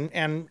nature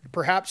and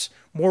perhaps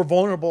more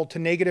vulnerable to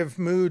negative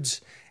moods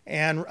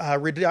and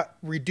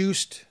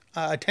reduced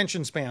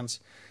attention spans.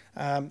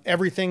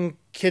 Everything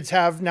kids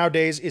have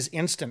nowadays is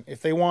instant.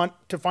 If they want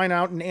to find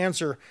out an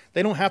answer,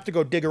 they don't have to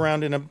go dig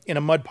around in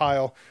a mud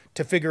pile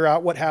to figure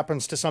out what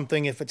happens to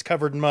something if it's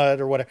covered in mud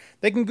or whatever.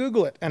 They can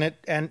Google it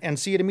and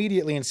see it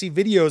immediately and see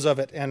videos of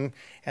it and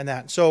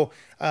that. So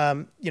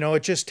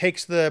it just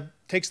takes the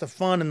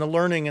fun and the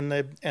learning and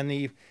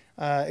the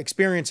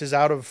experiences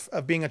out of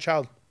being a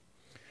child.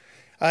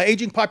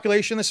 Aging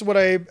population. This is what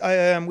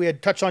we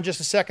had touched on just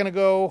a second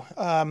ago.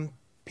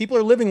 People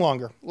are living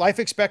longer. Life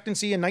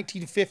expectancy in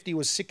 1950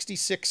 was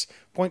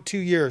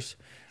 66.2 years.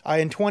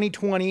 In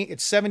 2020,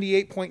 it's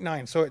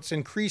 78.9. So it's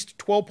increased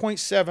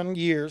 12.7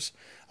 years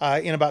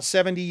in about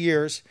 70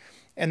 years.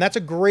 And that's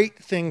a great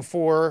thing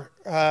for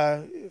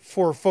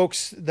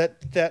folks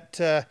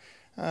that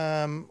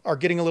are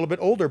getting a little bit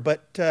older.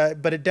 But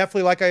it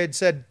definitely, like I had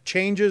said,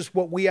 changes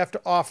what we have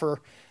to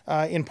offer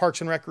in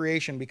Parks and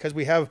Recreation, because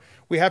we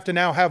have to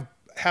now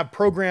have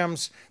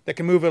programs that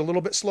can move at a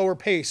little bit slower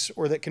pace,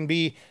 or that can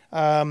be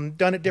done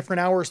at different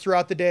hours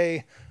throughout the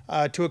day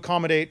to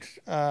accommodate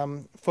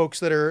folks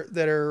that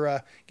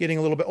are getting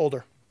a little bit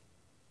older.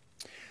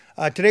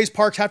 Today's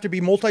parks have to be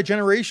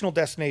multi-generational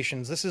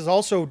destinations. This is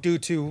also due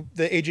to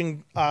the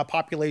aging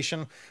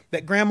population,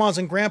 that grandmas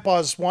and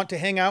grandpas want to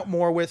hang out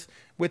more with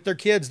their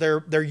kids.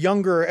 They're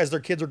younger as their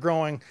kids are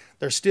growing.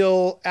 They're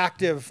still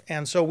active,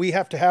 and so we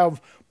have to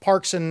have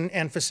parks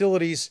and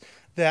facilities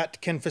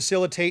that can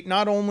facilitate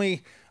not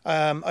only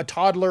a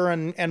toddler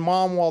and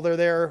mom while they're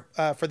there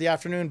for the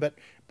afternoon,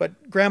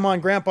 but grandma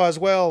and grandpa as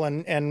well,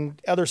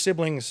 and other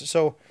siblings.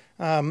 So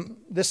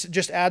this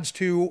just adds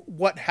to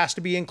what has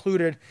to be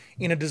included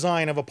in a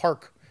design of a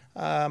park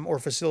or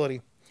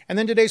facility. And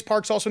then today's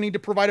parks also need to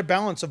provide a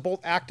balance of both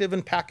active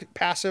and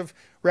passive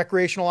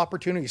recreational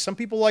opportunities. Some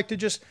people like to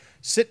just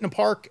sit in a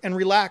park and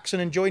relax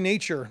and enjoy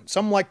nature.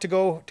 Some like to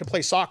go to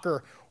play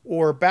soccer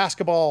or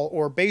basketball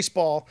or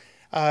baseball,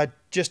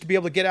 just to be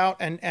able to get out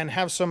and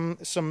have some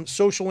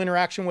social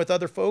interaction with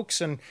other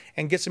folks and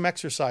get some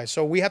exercise.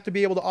 So we have to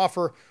be able to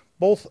offer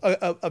both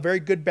a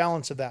very good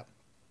balance of that.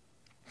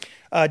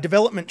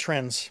 Development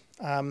trends.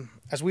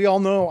 As we all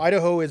know,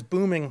 Idaho is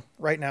booming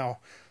right now.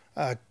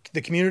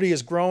 The community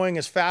is growing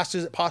as fast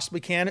as it possibly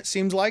can, it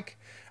seems like.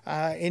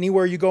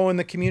 Anywhere you go in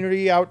the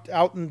community,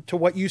 out into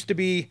what used to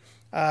be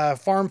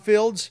farm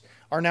fields,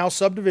 are now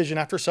subdivision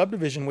after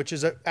subdivision, which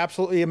is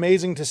absolutely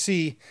amazing to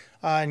see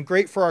and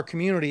great for our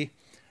community.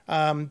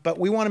 But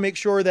we want to make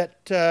sure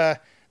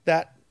that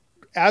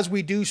as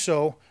we do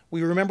so,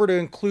 we remember to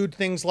include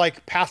things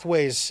like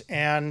pathways,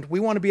 and we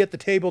want to be at the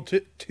table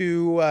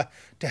to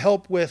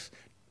help with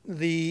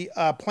the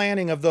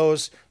planning of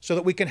those, so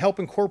that we can help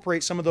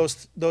incorporate some of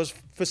those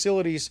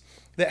facilities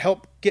that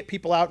help get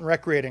people out and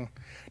recreating. Do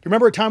you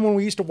remember a time when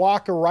we used to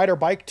walk or ride our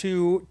bike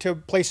to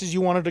places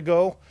you wanted to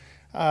go?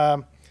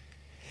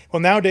 Well,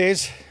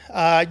 nowadays,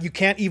 you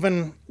can't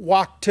even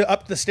walk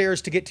up the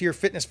stairs to get to your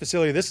fitness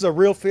facility. This is a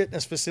real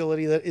fitness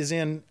facility that is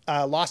in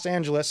Los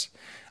Angeles,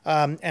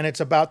 and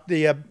it's about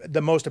the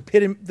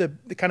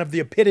kind of the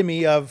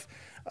epitome of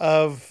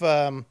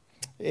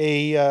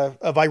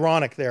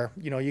ironic there.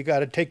 You know, you got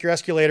to take your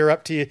escalator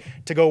up to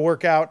go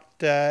work out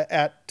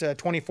at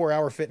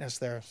 24-hour fitness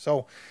there.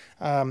 So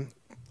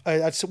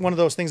that's one of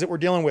those things that we're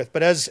dealing with.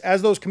 But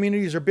as those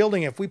communities are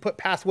building, if we put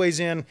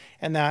pathways in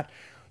and that,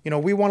 you know,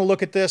 we want to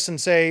look at this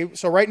and say,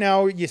 so right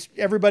now,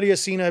 everybody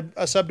has seen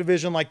a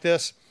subdivision like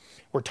this,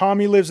 where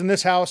Tommy lives in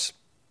this house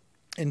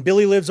and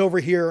Billy lives over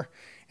here.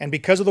 And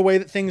because of the way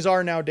that things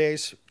are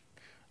nowadays,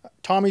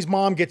 Tommy's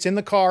mom gets in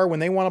the car when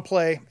they want to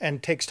play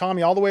and takes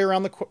Tommy all the way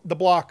around the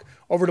block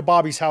over to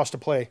Bobby's house to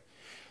play.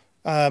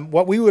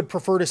 What we would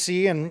prefer to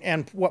see,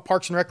 and what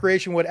Parks and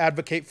Recreation would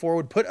advocate for,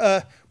 would put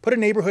a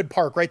neighborhood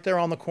park right there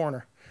on the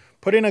corner.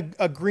 Put in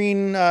a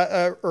green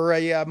or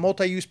a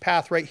multi-use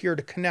path right here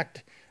to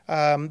connect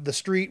the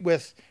street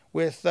with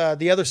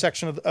the other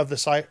section of the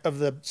site of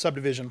the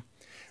subdivision.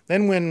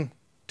 Then when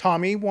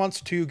Tommy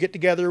wants to get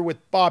together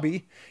with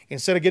Bobby,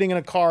 instead of getting in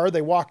a car,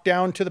 they walk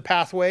down to the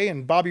pathway,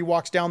 and Bobby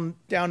walks down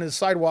his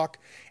sidewalk,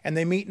 and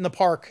they meet in the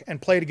park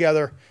and play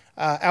together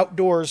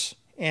outdoors,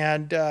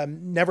 and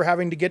never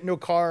having to get into a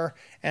car,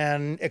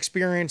 and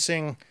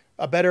experiencing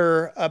a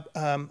better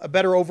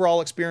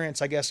overall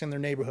experience, I guess, in their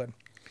neighborhood.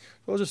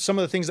 Those are some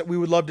of the things that we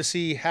would love to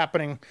see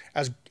happening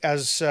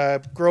as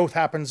growth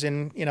happens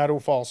in Idaho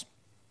Falls.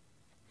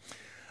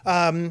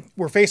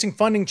 We're facing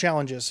funding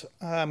challenges.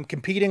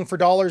 Competing for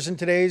dollars in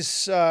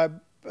today's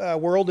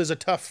world is a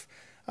tough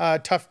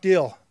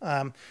deal.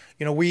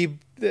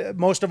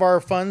 Most of our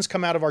funds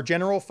come out of our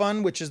general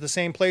fund, which is the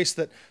same place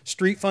that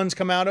street funds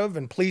come out of,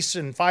 and police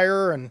and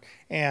fire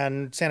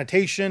and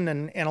sanitation,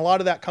 and a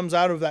lot of that comes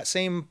out of that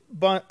same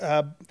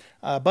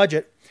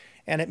budget.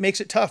 And it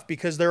makes it tough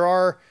because there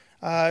are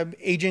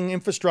aging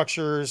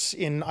infrastructures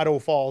in Idaho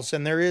Falls,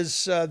 and there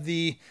is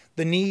the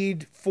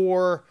need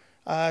for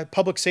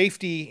public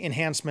safety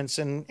enhancements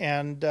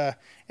and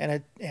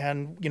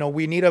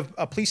we need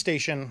a police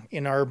station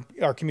in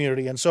our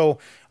community. And so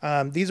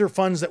these are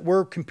funds that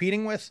we're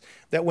competing with,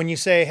 that when you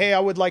say, hey, I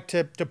would like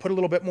to put a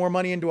little bit more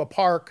money into a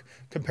park,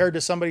 compared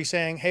to somebody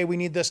saying, hey, we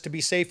need this to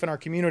be safe in our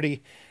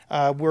community,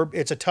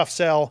 it's a tough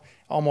sell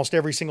almost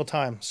every single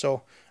time.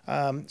 So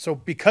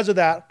because of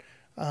that,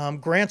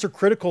 grants are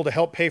critical to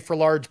help pay for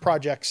large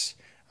projects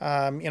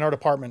in our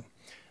department.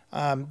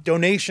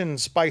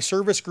 Donations by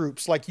service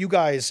groups like you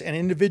guys and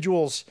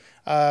individuals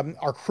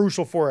are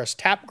crucial for us.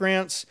 TAP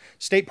grants,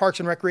 state parks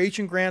and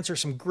recreation grants are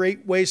some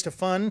great ways to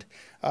fund.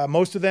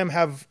 Most of them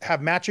have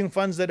matching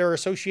funds that are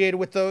associated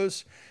with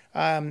those,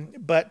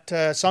 but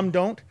some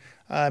don't,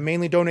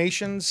 mainly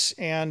donations.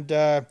 And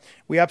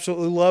we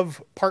absolutely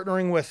love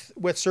partnering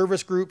with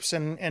service groups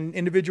and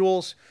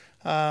individuals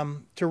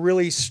to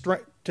really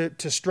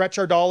to stretch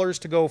our dollars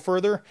to go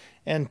further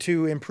and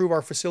to improve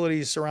our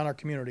facilities around our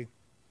community.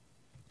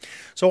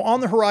 So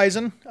on the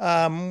horizon,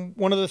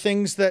 one of the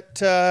things that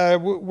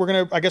we're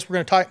going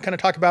to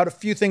talk about a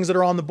few things that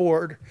are on the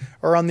board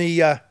or on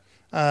the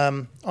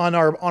on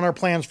our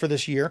plans for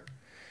this year.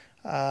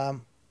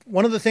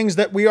 One of the things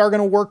that we are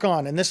going to work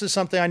on, and this is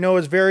something I know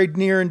is very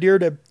near and dear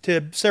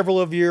to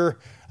several of you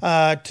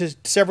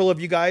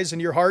guys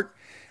and your heart,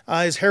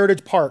 is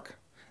Heritage Park.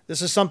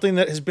 This is something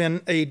that has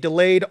been a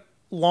delayed,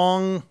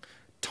 long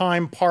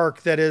time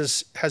park that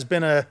has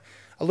been a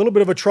little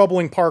bit of a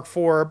troubling park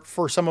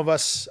for some of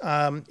us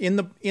in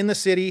the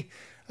city,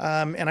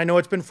 and I know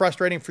it's been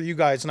frustrating for you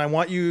guys. And I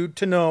want you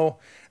to know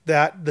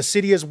that the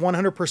city is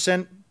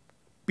 100%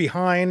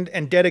 behind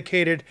and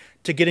dedicated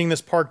to getting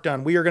this park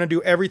done. We are going to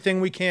do everything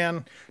we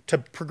can to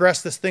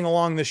progress this thing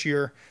along this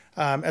year,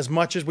 as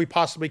much as we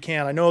possibly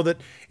can. I know that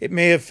it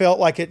may have felt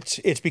like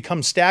it's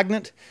become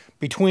stagnant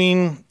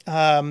between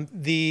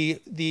the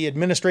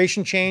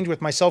administration change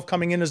with myself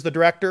coming in as the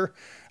director,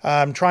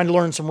 trying to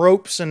learn some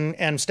ropes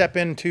and step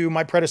into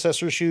my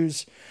predecessor's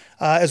shoes,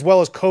 as well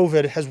as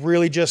COVID has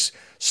really just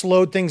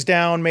slowed things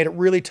down, made it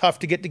really tough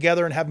to get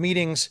together and have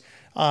meetings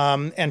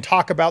and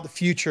talk about the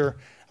future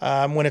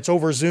when it's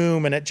over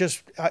Zoom. And it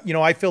just,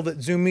 I feel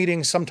that Zoom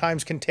meetings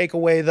sometimes can take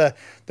away the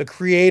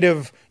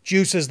creative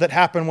juices that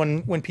happen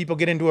when people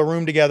get into a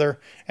room together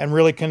and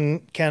really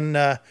can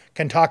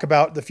talk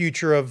about the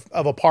future of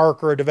a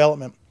park or a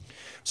development.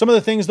 Some of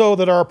the things, though,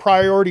 that are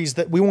priorities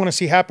that we want to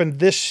see happen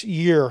this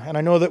year, and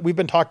I know that we've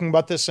been talking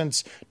about this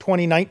since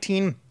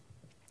 2019,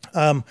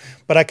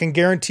 but I can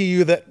guarantee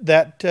you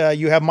that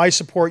you have my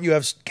support, you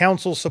have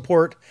council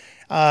support,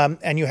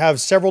 and you have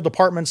several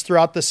departments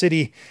throughout the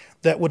city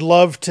that would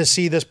love to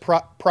see this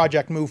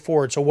project move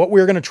forward. So what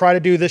we're going to try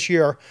to do this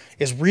year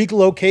is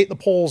relocate the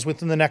poles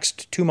within the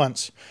next 2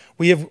 months.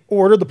 We have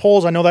ordered the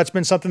poles. I know that's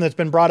been something that's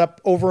been brought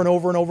up over and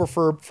over and over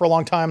for a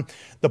long time.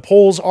 The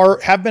poles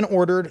have been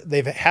ordered.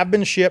 They have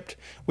been shipped.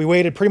 We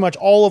waited pretty much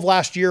all of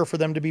last year for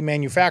them to be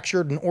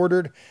manufactured and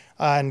ordered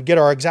and get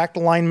our exact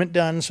alignment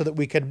done so that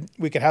we could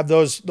have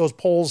those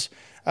poles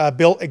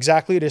built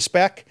exactly to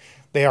spec.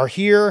 They are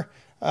here.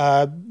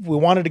 We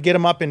wanted to get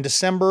them up in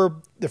December.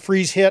 The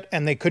freeze hit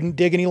and they couldn't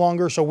dig any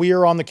longer. So we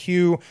are on the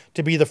queue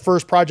to be the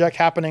first project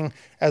happening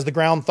as the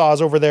ground thaws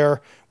over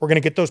there. We're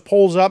going to get those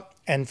poles up,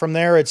 and from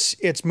there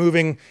it's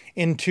moving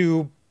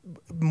into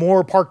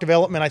more park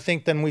development, I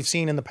think, than we've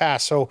seen in the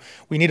past. So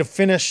we need to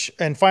finish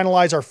and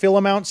finalize our fill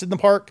amounts in the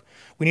park.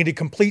 We need to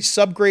complete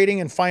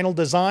subgrading and final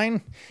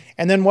design.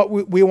 And then what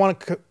we want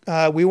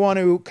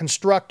to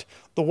construct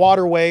the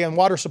waterway and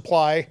water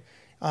supply,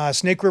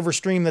 Snake River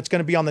Stream, that's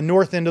going to be on the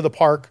north end of the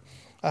park.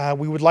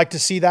 We would like to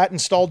see that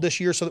installed this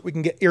year so that we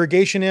can get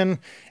irrigation in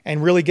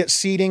and really get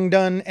seeding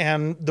done,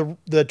 and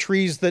the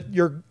trees that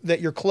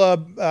your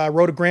club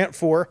wrote a grant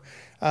for,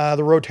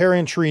 the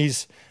Rotarian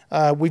trees.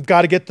 We've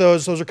got to get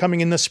those. Those are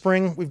coming in this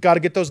spring. We've got to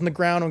get those in the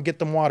ground and get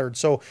them watered.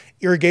 So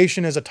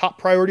irrigation is a top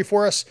priority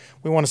for us.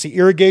 We want to see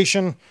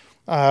irrigation,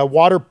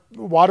 water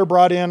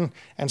brought in,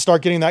 and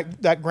start getting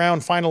that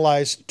ground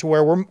finalized to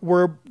where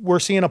we're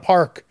seeing a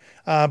park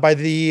by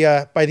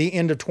the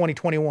end of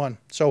 2021.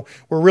 So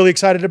we're really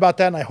excited about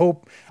that, and I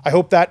hope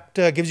that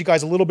gives you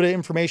guys a little bit of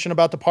information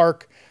about the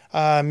park,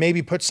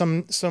 maybe put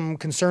some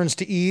concerns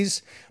to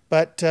ease.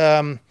 But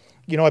I've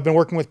been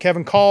working with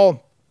Kevin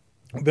Call.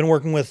 I've been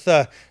working with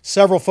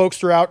several folks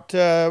throughout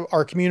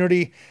our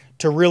community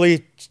to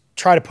really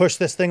try to push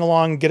this thing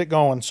along and get it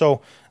going.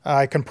 So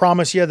I can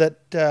promise you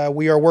that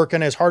we are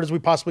working as hard as we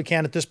possibly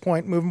can at this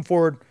point. Moving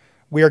forward,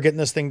 we are getting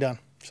this thing done.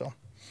 So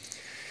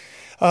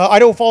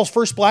Idaho Falls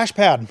first splash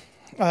pad.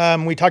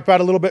 We talked about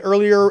it a little bit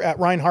earlier at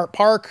Reinhardt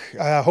Park,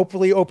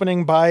 hopefully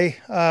opening by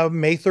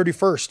May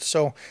 31st.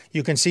 So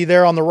you can see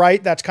there on the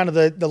right, that's kind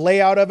of the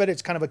layout of it.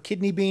 It's kind of a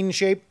kidney bean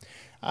shape.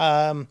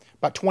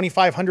 About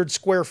 2,500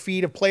 square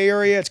feet of play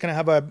area. It's going to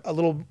have a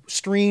little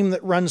stream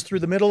that runs through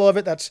the middle of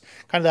it. That's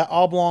kind of that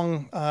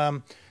oblong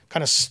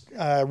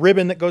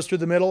ribbon that goes through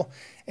the middle,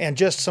 and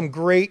just some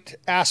great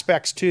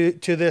aspects to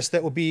this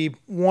that will be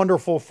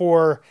wonderful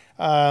for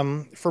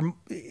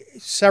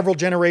several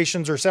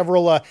generations or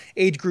several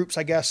age groups,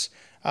 I guess,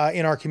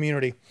 in our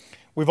community.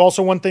 We've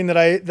also, one thing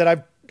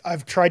that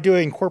I've tried to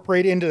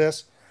incorporate into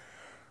this,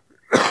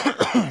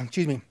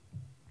 excuse me,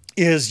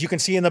 is you can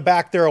see in the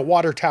back there a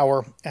water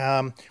tower.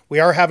 We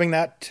are having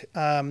that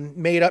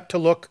made up to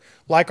look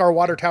like our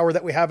water tower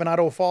that we have in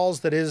Idaho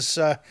Falls that is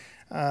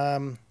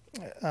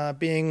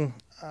being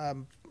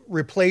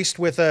replaced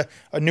with a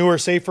newer,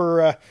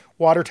 safer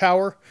water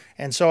tower.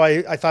 And so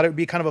I thought it would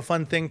be kind of a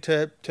fun thing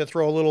to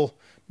throw a little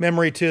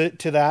memory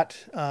to that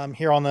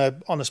here on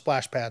the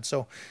splash pad.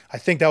 So I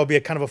think that would be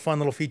a kind of a fun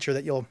little feature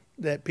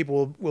that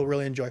people will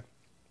really enjoy.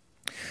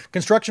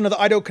 Construction of the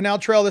Idaho Canal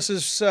Trail. This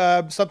is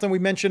something I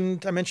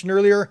mentioned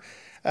earlier.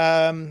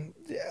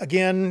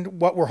 Again,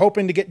 what we're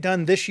hoping to get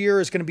done this year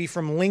is going to be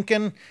from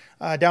Lincoln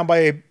down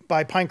by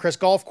Pinecrest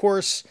Golf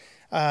Course,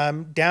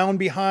 down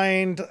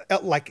behind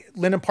like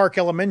Linden Park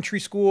Elementary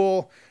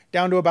School,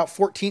 down to about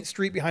 14th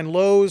Street behind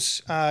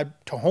Lowe's to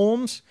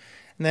Holmes,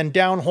 and then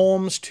down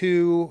Holmes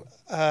to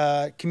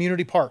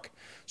Community Park.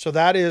 So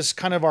that is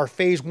kind of our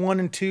phase 1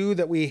 and 2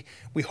 that we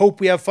hope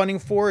we have funding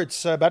for.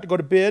 It's about to go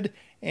to bid,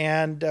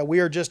 and we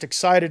are just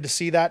excited to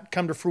see that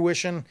come to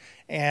fruition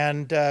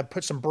and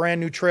put some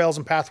brand new trails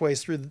and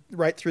pathways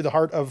right through the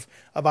heart of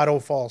Idaho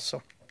Falls.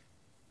 So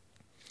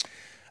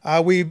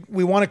we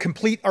want to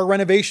complete our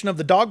renovation of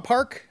the dog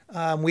park.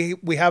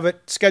 We have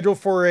it scheduled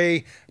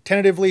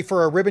tentatively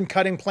for a ribbon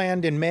cutting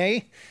planned in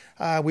May.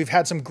 We've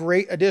had some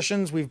great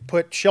additions. We've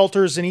put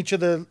shelters in each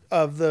of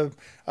the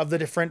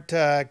different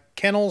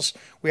kennels.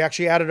 We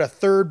actually added a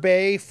third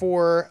bay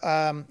so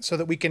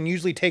that we can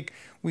usually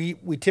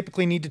we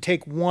typically need to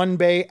take one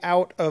bay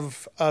out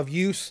of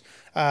use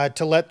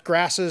to let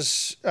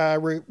grasses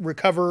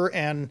recover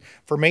and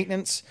for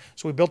maintenance.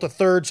 So we built a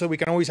third so we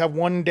can always have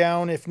one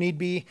down if need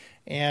be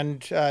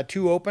and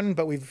 2 open.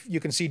 But you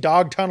can see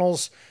dog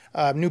tunnels,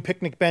 new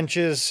picnic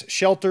benches,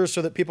 shelters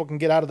so that people can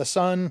get out of the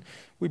sun.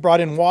 We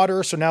brought in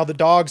water, so now the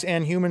dogs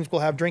and humans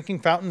will have drinking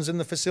fountains in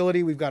the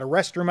facility. We've got a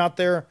restroom out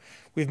there.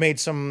 We've made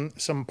some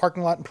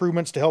parking lot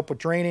improvements to help with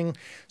draining.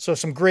 So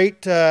some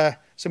great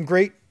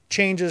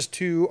changes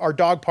to our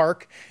dog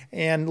park,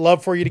 and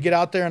love for you to get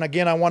out there. And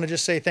again, I want to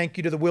just say thank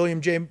you to the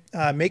William J.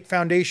 Make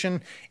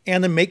Foundation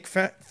and the Make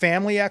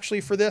family actually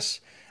for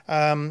this.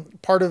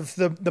 Part of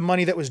the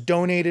money that was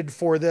donated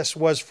for this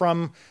was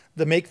from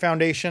the Make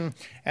Foundation,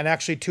 and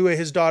actually two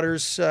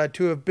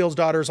of Bill's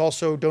daughters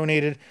also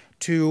donated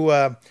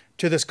to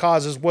this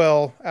cause as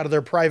well out of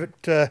their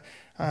private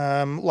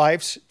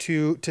lives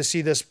to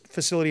see this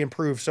facility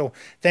improve. So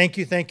thank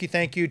you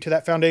to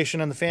that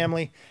foundation and the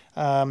family.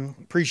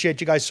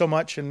 Appreciate you guys so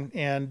much,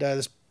 and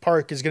this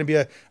park is going to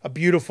be a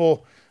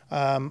beautiful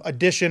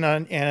addition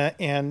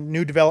and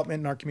new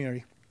development in our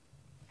community.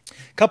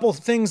 A couple of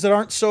things that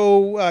aren't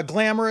so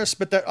glamorous,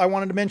 but that I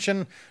wanted to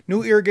mention: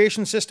 new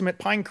irrigation system at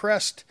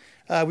Pinecrest.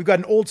 We've got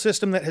an old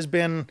system that has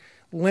been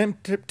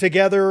limped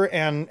together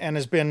and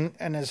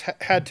has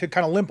had to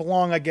kind of limp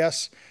along, I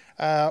guess,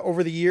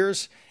 over the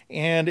years.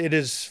 And it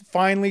is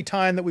finally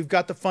time that we've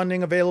got the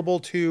funding available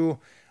to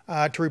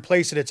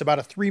replace it. It's about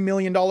a $3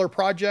 million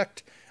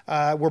project.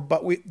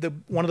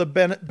 One of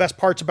the best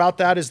parts about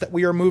that is that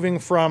we are moving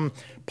from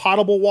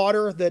potable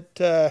water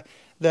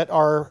that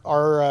our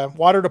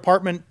water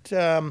department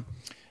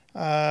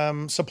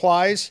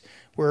supplies.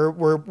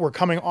 We're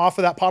coming off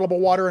of that potable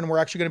water, and we're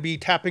actually going to be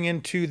tapping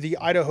into the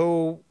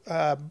Idaho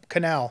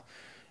Canal.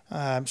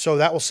 So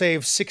that will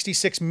save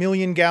 66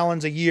 million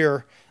gallons a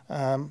year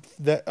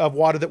of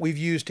water that we've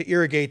used to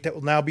irrigate that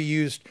will now be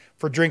used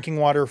for drinking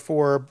water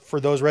for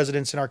those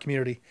residents in our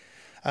community.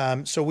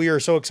 So we are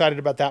so excited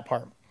about that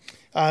part.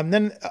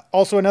 Then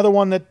also another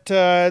one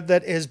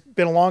that has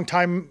been a long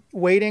time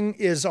waiting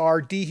is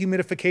our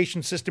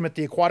dehumidification system at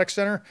the Aquatic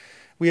Center.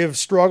 We have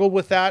struggled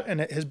with that, and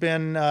it's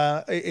been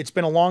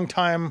a long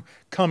time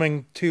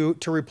coming to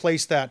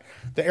replace that.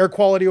 The air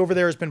quality over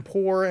there has been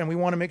poor, and we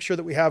want to make sure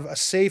that we have a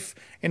safe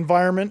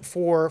environment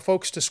for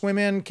folks to swim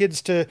in,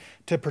 kids to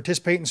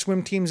participate in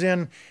swim teams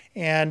in,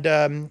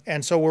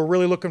 and so we're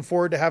really looking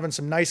forward to having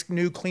some nice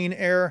new clean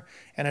air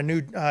and a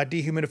new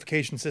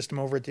dehumidification system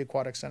over at the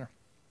Aquatic Center.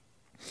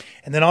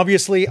 And then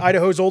obviously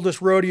Idaho's oldest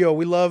rodeo.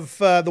 We love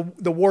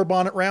the War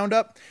Bonnet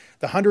Roundup.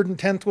 The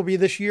 110th will be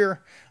this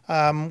year.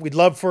 We'd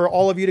love for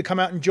all of you to come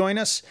out and join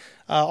us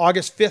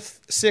August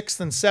 5th, 6th,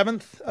 and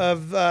 7th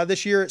of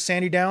this year at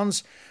Sandy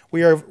Downs.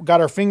 We have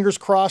got our fingers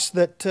crossed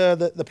that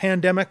the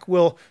pandemic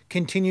will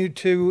continue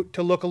to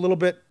look a little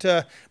bit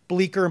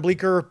bleaker and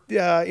bleaker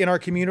in our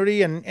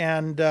community,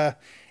 and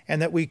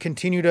that we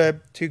continue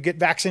to get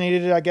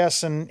vaccinated, I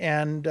guess,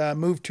 and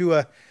move to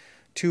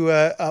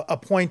a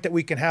point that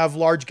we can have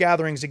large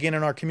gatherings again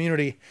in our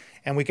community,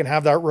 and we can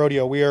have that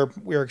rodeo. We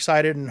are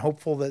excited and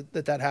hopeful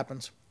that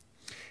happens.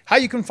 How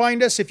you can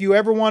find us, if you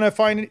ever want to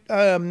find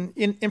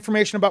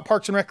information about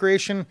Parks and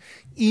Recreation,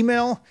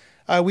 email.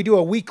 We do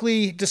a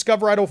weekly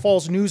Discover Idaho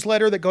Falls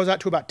newsletter that goes out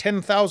to about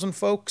 10,000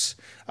 folks.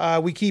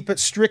 We keep it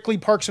strictly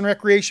Parks and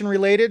Recreation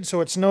related,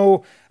 so it's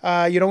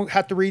you don't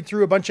have to read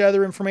through a bunch of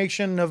other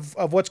information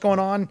of what's going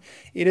on.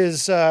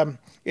 It's a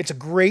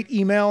great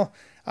email.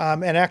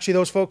 And actually,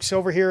 those folks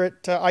over here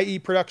at IE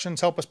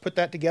Productions help us put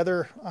that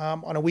together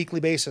on a weekly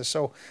basis.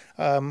 So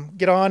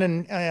get on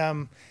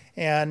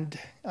and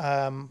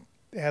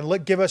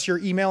give us your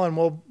email, and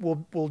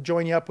we'll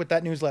join you up with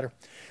that newsletter.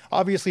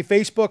 Obviously,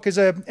 Facebook is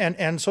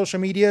and social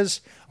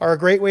medias are a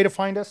great way to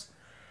find us.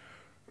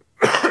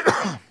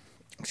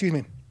 Excuse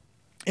me.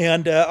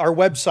 And our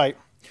website.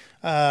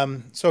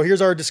 So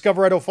here's our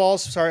Discover Idaho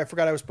Falls. Sorry, I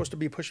forgot I was supposed to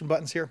be pushing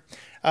buttons here.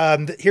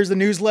 Here's the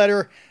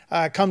newsletter.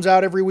 Comes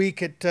out every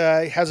week. It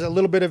has a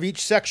little bit of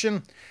each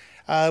section.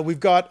 We've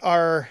got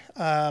our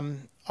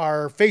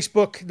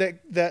Facebook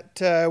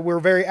that we're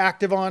very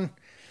active on.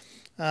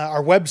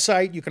 Our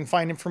website, you can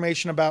find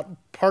information about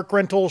park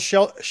rentals,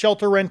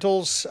 shelter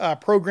rentals,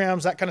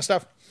 programs, that kind of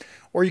stuff.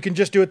 Or you can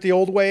just do it the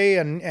old way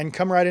and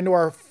come right into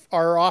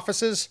our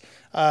offices,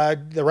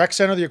 the rec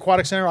center, the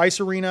aquatic center,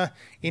 ice arena,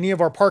 any of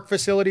our park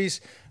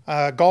facilities,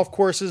 golf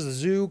courses, the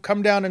zoo.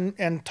 Come down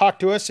and talk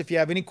to us if you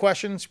have any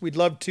questions. We'd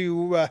love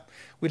to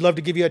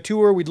give you a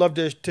tour. We'd love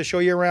to show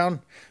you around.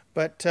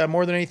 But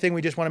more than anything,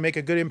 we just want to make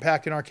a good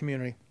impact in our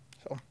community.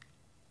 So,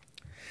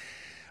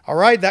 all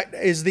right, that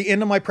is the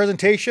end of my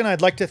presentation.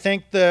 I'd like to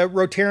thank the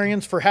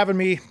Rotarians for having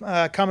me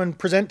come and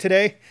present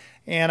today.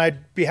 And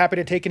I'd be happy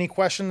to take any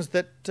questions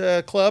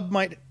that club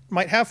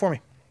might have for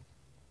me.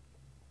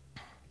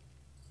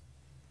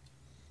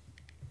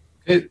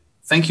 Okay.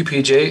 Thank you,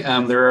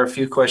 PJ. There are a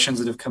few questions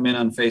that have come in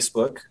on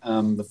Facebook.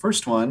 The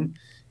first one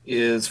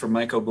is from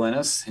Mike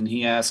O'Blennis, and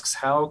he asks,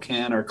 how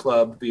can our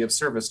club be of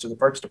service to the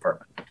Parks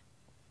Department?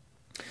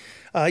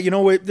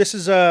 This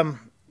is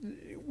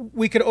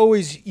we could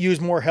always use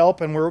more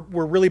help, and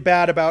we're really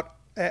bad about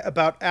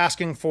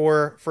asking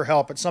for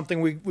help. It's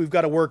something we've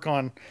got to work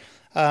on.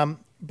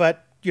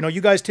 But,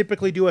 you guys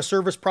typically do a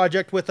service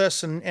project with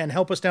us and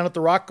help us down at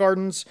the rock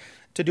gardens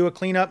to do a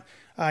cleanup.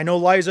 I know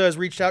Liza has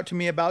reached out to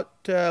me about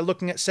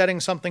looking at setting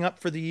something up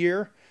for the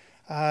year.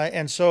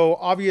 And so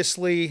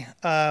obviously,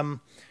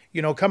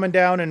 coming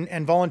down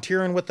and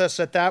volunteering with us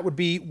at that would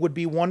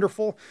be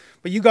wonderful.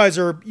 But you guys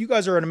are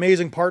an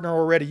amazing partner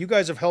already. You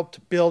guys have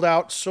helped build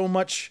out so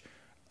much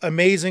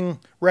amazing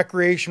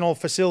recreational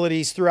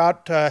facilities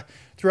throughout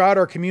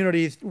our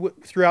community,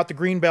 throughout the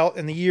Greenbelt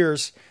in the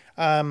years.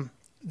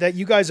 That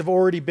you guys have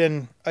already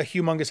been a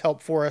humongous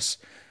help for us.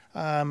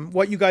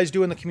 What you guys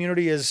do in the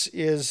community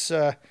is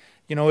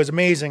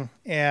amazing,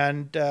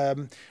 and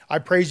I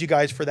praise you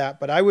guys for that.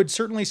 But I would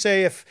certainly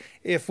say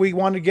if we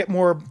want to get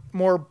more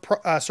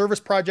service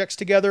projects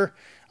together,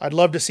 I'd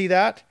love to see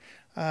that.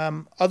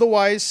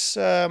 Otherwise,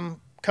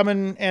 come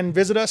in and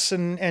visit us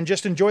and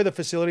just enjoy the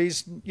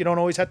facilities. You don't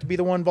always have to be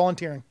the one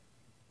volunteering.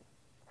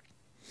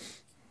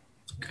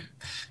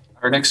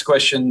 Our next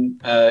question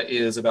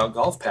is about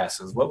golf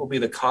passes. What will be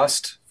the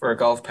cost for a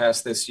golf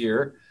pass this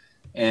year?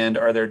 And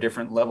are there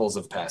different levels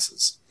of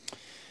passes?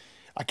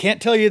 I can't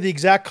tell you the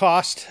exact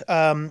cost.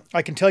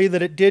 I can tell you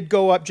that it did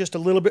go up just a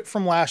little bit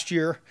from last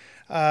year.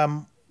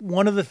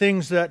 One of the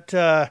things that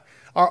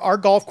our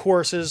golf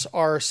courses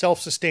are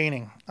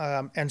self-sustaining.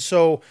 And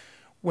so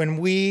when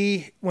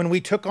we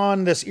took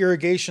on this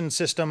irrigation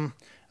system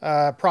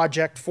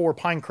project for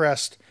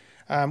Pinecrest,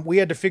 we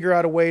had to figure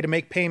out a way to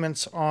make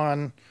payments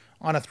on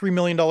a $3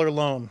 million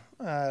loan.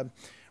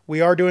 We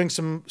are doing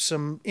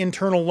some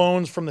internal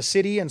loans from the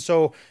city, and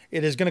so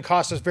it is going to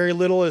cost us very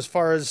little as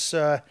far as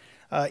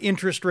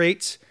interest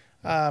rates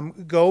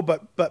go.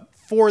 But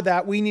for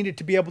that, we needed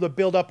to be able to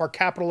build up our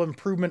capital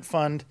improvement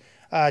fund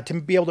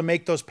to be able to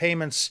make those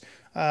payments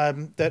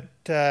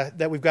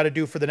that we've got to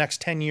do for the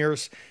next 10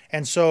 years.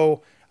 And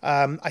so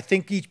I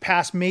think each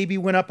pass maybe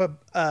went up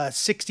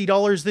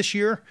 $60 this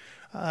year.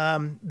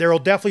 There will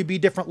definitely be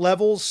different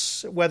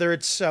levels, whether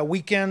it's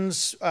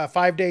weekends,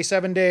 5-day,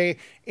 7-day,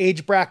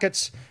 age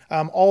brackets,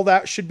 all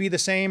that should be the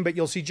same, but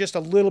you'll see just a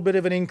little bit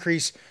of an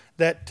increase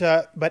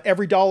but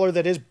every dollar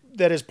that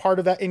is part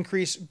of that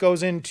increase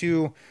goes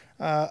into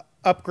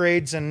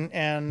upgrades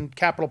and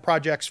capital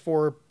projects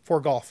for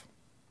golf.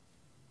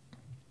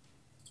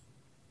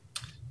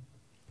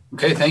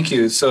 Okay, thank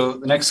you. So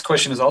the next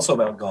question is also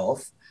about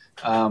golf.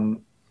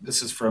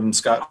 This is from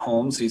Scott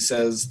Holmes. He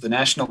says, the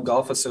National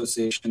Golf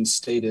Association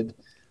stated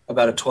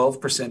about a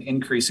 12%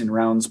 increase in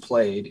rounds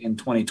played in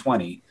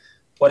 2020.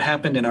 What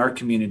happened in our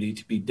community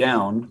to be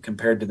down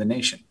compared to the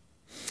nation?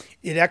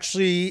 It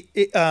actually,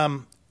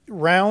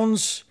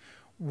 rounds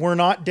were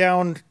not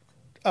down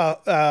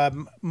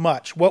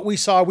much. What we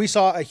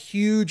saw a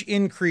huge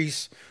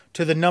increase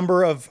to the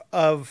number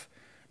of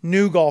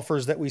new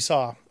golfers that we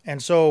saw.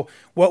 And so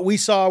what we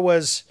saw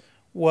was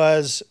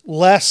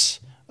less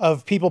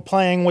of people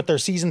playing with their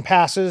season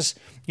passes.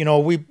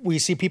 We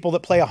see people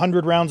that play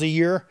 100 rounds a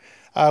year.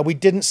 We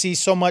didn't see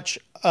so much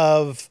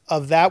of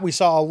that. We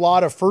saw a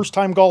lot of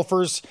first-time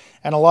golfers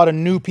and a lot of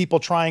new people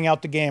trying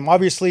out the game.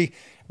 Obviously,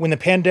 when the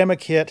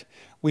pandemic hit,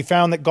 we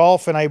found that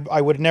golf, and I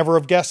would never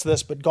have guessed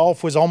this, but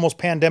golf was almost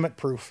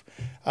pandemic-proof.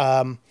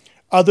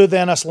 Other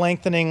than us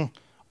lengthening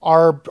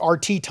our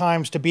tee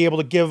times to be able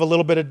to give a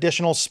little bit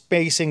additional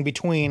spacing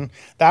between,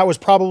 that was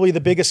probably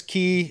the biggest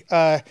key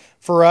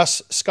for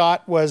us,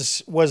 Scott,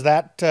 was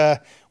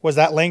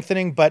that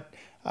lengthening. But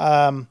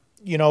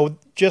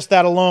Just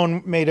that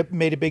alone made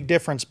a big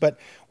difference. But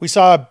we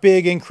saw a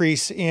big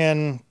increase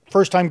in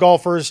first-time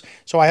golfers.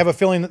 So I have a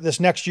feeling that this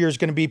next year is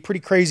going to be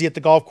pretty crazy at the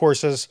golf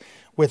courses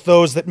with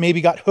those that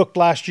maybe got hooked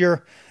last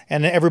year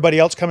and everybody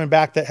else coming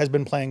back that has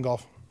been playing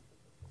golf.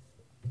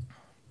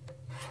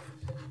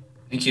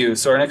 Thank you.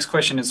 So our next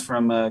question is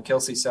from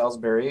Kelsey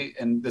Salisbury,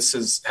 and this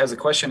has a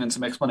question and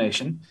some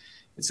explanation.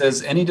 It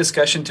says, any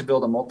discussion to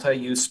build a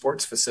multi-use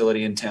sports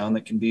facility in town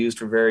that can be used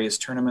for various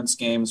tournaments,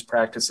 games,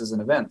 practices,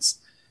 and events?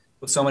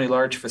 With so many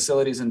large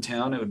facilities in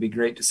town, it would be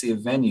great to see a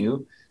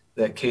venue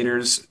that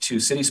caters to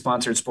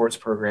city-sponsored sports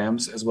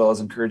programs, as well as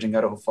encouraging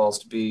Idaho Falls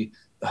to be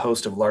the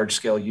host of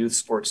large-scale youth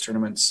sports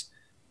tournaments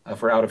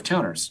for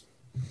out-of-towners.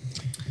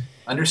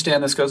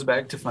 Understand this goes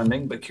back to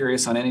funding, but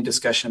curious on any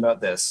discussion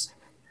about this.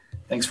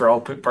 Thanks for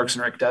all Parks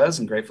and Rec does,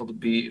 and grateful to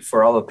be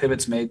for all the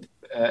pivots made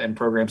and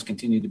programs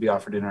continue to be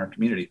offered in our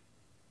community.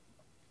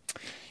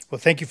 Well,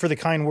 thank you for the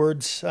kind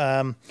words.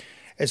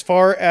 As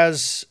far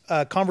as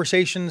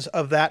conversations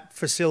of that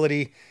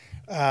facility,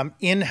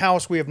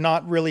 in-house, we have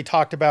not really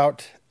talked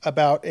about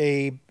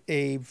a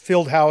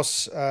field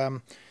house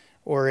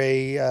or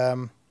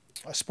a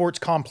sports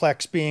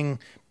complex being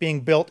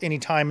built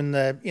anytime in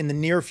the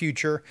near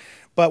future.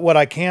 But what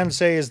I can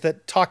say is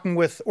that talking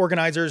with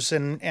organizers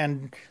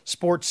and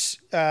sports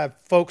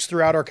folks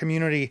throughout our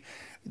community,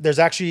 there's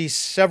actually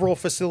several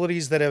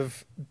facilities that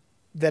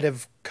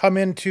have come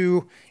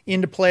into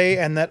play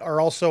and that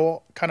are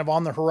also kind of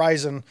on the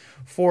horizon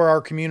for our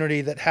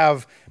community that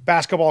have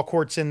basketball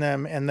courts in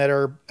them and that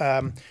are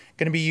going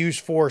to be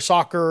used for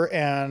soccer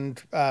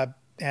and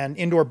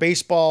indoor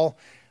baseball,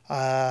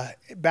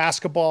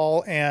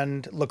 basketball,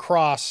 and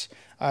lacrosse.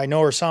 I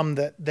know are some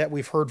that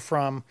we've heard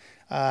from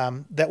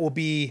that will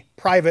be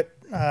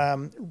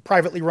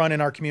privately run in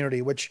our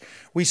community, which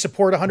we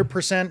support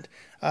 100%.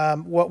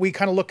 What we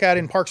kind of look at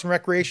in Parks and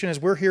Recreation is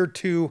we're here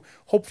to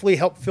hopefully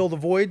help fill the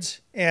voids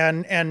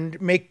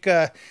and make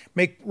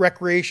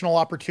recreational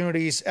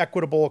opportunities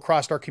equitable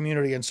across our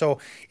community. And so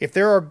if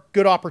there are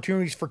good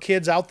opportunities for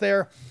kids out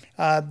there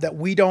that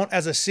we don't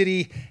as a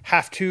city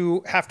have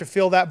to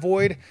fill that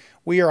void,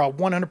 we are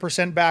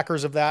 100%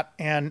 backers of that.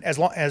 And as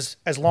long as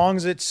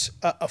it's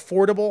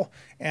affordable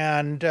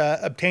and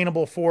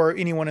obtainable for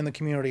anyone in the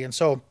community. And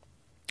so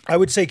I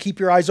would say keep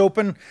your eyes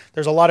open.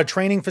 There's a lot of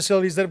training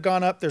facilities that have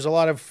gone up. There's a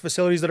lot of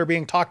facilities that are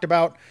being talked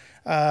about.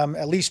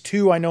 At least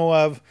two I know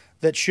of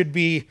that should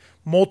be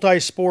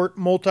multi-sport,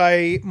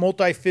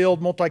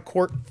 multi-field,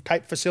 multi-court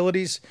type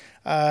facilities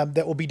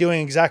that will be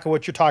doing exactly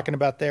what you're talking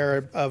about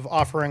there, of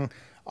offering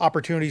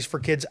opportunities for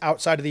kids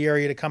outside of the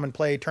area to come and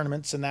play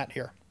tournaments and that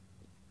here.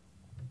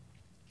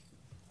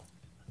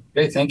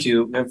 Okay, thank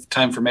you. We have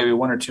time for maybe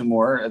one or two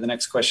more. The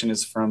next question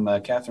is from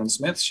Catherine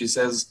Smith. She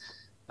says,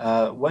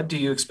 what do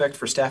you expect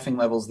for staffing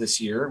levels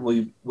this year?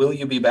 Will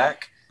you be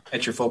back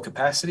at your full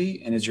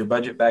capacity? And is your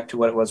budget back to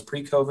what it was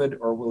pre-COVID,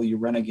 or will you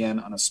run again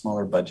on a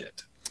smaller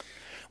budget?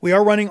 We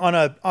are running on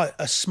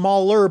a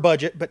smaller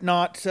budget, but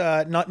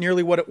not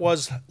nearly what it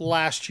was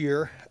last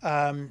year.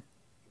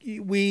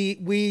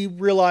 We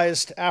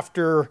realized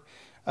after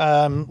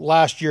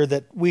last year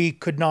that we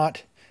could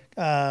not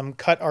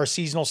cut our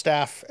seasonal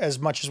staff as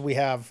much as we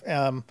have,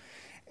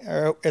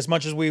 as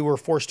much as we were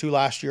forced to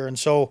last year. And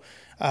so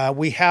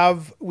we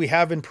have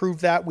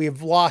improved that. We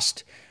have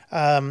lost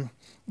a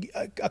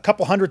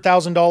couple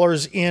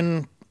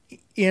 $100,000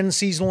 in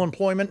seasonal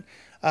employment,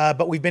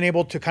 but we've been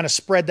able to kind of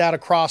spread that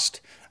across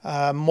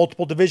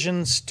multiple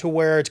divisions to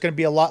where it's going to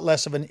be a lot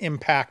less of an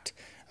impact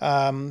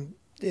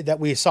that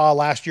we saw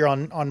last year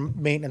on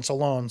maintenance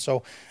alone.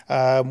 So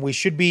we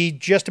should be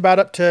just about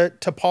up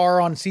to par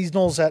on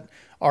seasonals at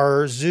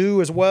our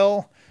zoo as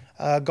well.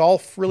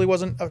 Golf really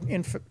wasn't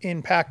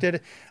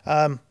impacted.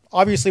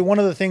 Obviously, one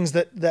of the things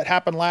that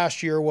happened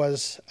last year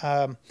was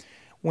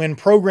when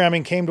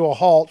programming came to a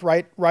halt,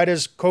 right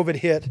as COVID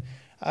hit,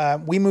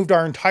 we moved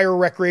our entire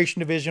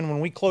recreation division. When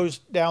we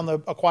closed down the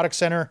aquatic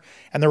center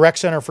and the rec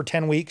center for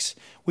 10 weeks,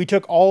 we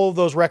took all of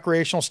those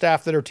recreational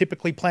staff that are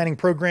typically planning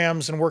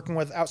programs and working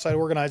with outside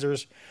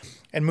organizers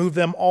and moved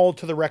them all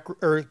to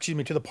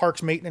the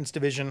parks maintenance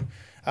division,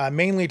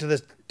 mainly to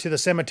the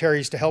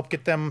cemeteries to help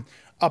get them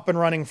up and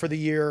running for the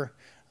year.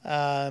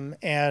 And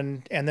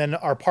then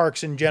our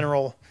parks in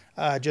general,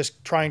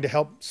 just trying to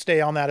help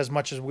stay on that as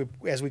much as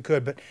we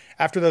could. But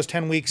after those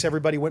 10 weeks,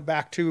 everybody went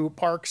back to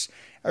parks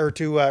or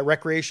to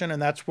recreation,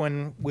 and that's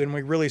when we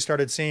really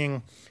started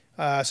seeing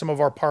some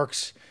of our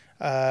parks,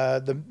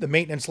 the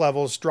maintenance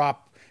levels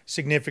drop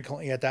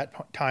significantly at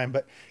that time.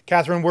 But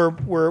Catherine,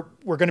 we're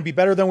going to be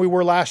better than we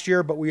were last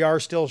year, but we are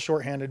still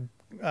shorthanded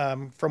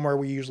from where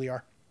we usually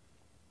are.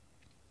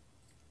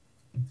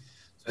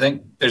 I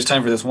think there's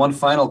time for this one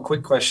final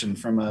quick question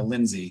from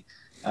Lindsay,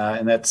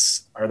 and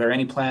that's, are there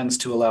any plans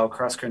to allow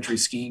cross-country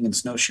skiing and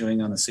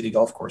snowshoeing on the city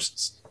golf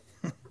courses?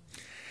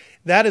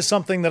 That is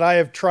something that I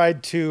have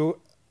tried to,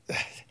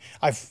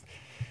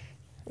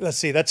 let's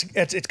see,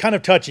 it's kind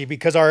of touchy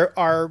because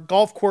our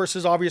golf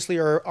courses obviously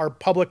are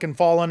public and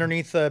fall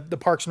underneath the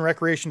Parks and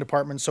Recreation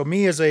Department. So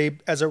me with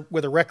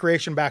a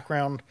recreation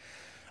background,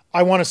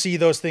 I want to see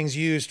those things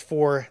used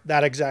for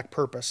that exact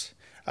purpose.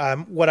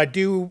 What I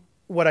do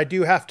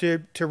have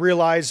to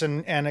realize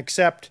and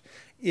accept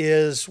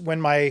is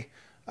when my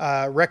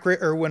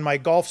when my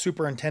golf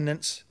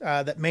superintendents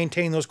that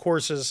maintain those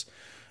courses,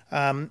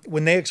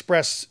 when they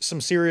express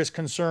some serious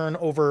concern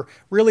over,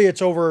 really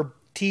it's over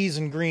tees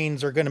and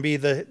greens are going to be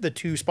the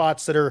two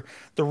spots that are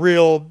the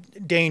real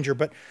danger.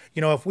 But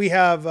if we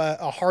have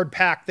a hard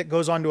pack that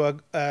goes onto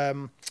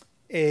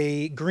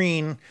a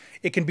green,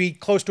 it can be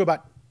close to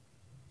about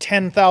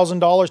 $10,000,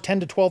 $10,000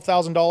 to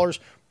 $12,000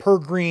 per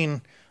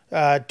green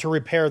to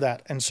repair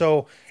that. And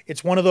so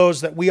it's one of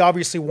those that we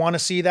obviously want to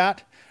see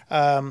that,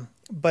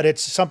 but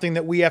it's something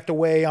that we have to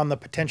weigh on the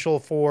potential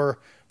for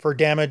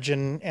damage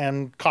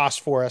and cost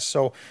for us.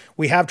 So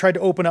we have tried to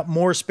open up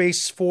more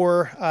space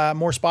for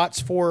more spots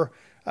for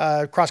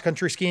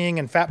cross-country skiing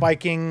and fat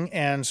biking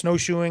and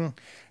snowshoeing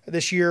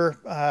this year.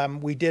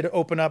 We did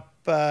open up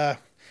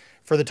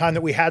for the time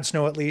that we had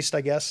snow, at least,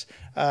 I guess,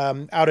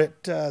 out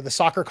at the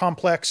soccer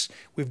complex.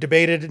 We've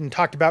debated and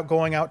talked about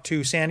going out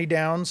to Sandy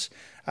Downs.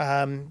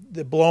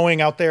 The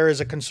blowing out there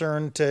is a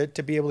concern to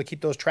be able to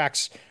keep those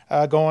tracks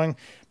going.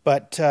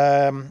 But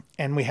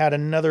and we had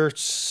another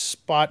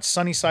spot,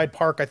 Sunnyside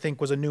Park, I think,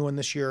 was a new one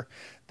this year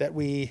that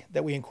we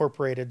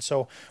incorporated.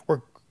 So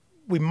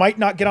we might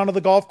not get onto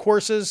the golf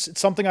courses. It's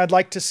something I'd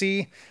like to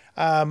see,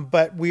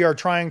 but we are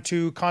trying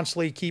to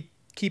constantly keep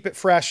it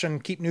fresh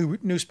and keep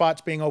new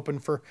spots being open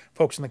for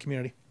folks in the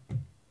community.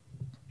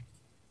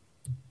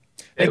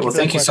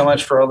 Thank you so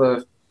much for all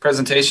the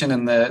presentation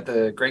and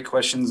the great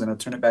questions, and I'll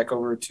turn it back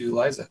over to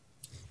Liza.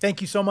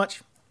 Thank you so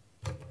much.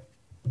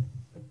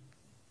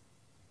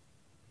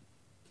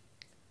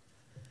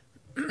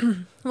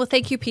 Well,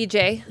 thank you,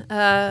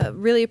 PJ.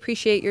 Really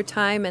appreciate your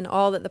time and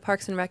all that the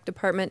Parks and Rec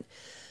Department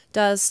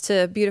does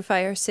to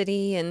beautify our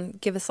city and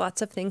give us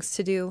lots of things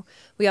to do.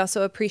 We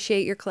also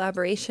appreciate your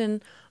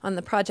collaboration on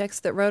the projects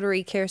that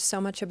Rotary cares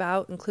so much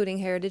about, including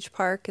Heritage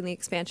Park and the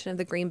expansion of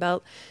the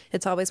Greenbelt.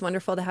 It's always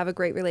wonderful to have a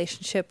great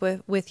relationship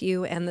with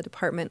you and the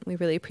department. We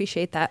really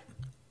appreciate that.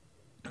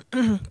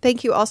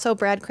 Thank you also,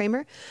 Brad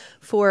Kramer,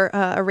 for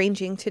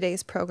arranging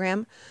today's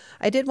program.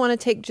 I did want to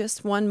take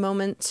just one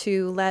moment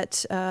to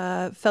let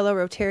fellow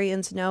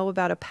Rotarians know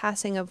about a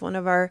passing of one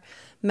of our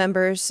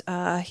members.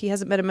 He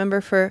hasn't been a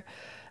member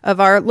of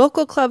our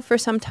local club for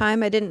some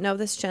time. I didn't know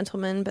this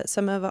gentleman, but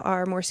some of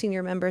our more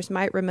senior members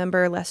might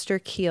remember Lester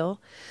Keel.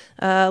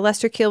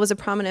 Lester Keel was a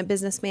prominent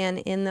businessman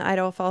in the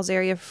Idaho Falls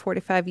area for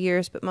 45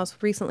 years, but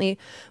most recently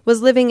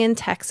was living in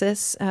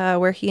Texas,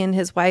 where he and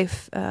his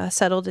wife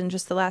settled in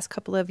just the last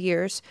couple of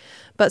years.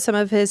 But some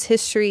of his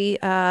history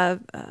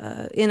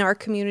in our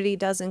community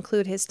does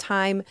include his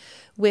time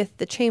with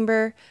the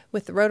Chamber,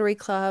 with the Rotary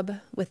Club,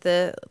 with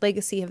the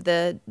legacy of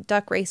the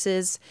duck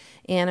races,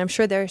 and I'm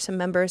sure there are some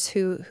members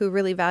who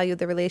really value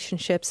the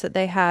relationships that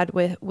they had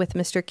with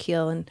Mr.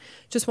 Keel, and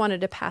just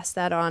wanted to pass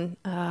that on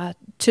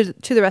to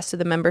the rest of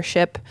the membership.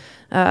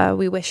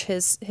 We wish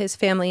his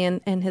family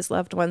and his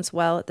loved ones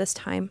well at this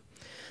time.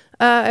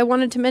 I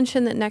wanted to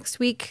mention that next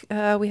week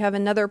we have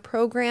another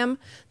program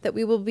that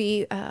we will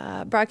be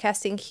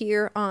broadcasting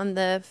here on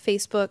the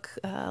Facebook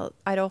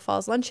Idaho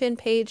Falls Lunch-In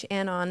page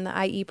and on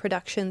the IE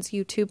Productions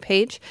YouTube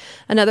page.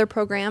 Another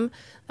program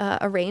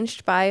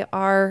arranged by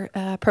our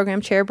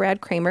program chair,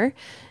 Brad Kramer.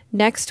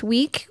 Next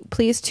week,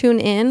 please tune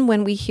in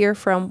when we hear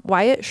from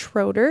Wyatt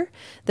Schroeder.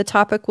 The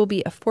topic will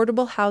be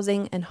affordable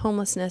housing and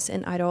homelessness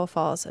in Idaho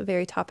Falls, a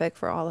very topic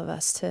for all of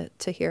us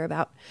to hear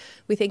about.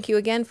 We thank you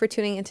again for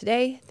tuning in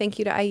today. Thank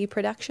you to IE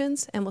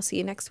Productions, and we'll see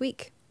you next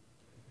week.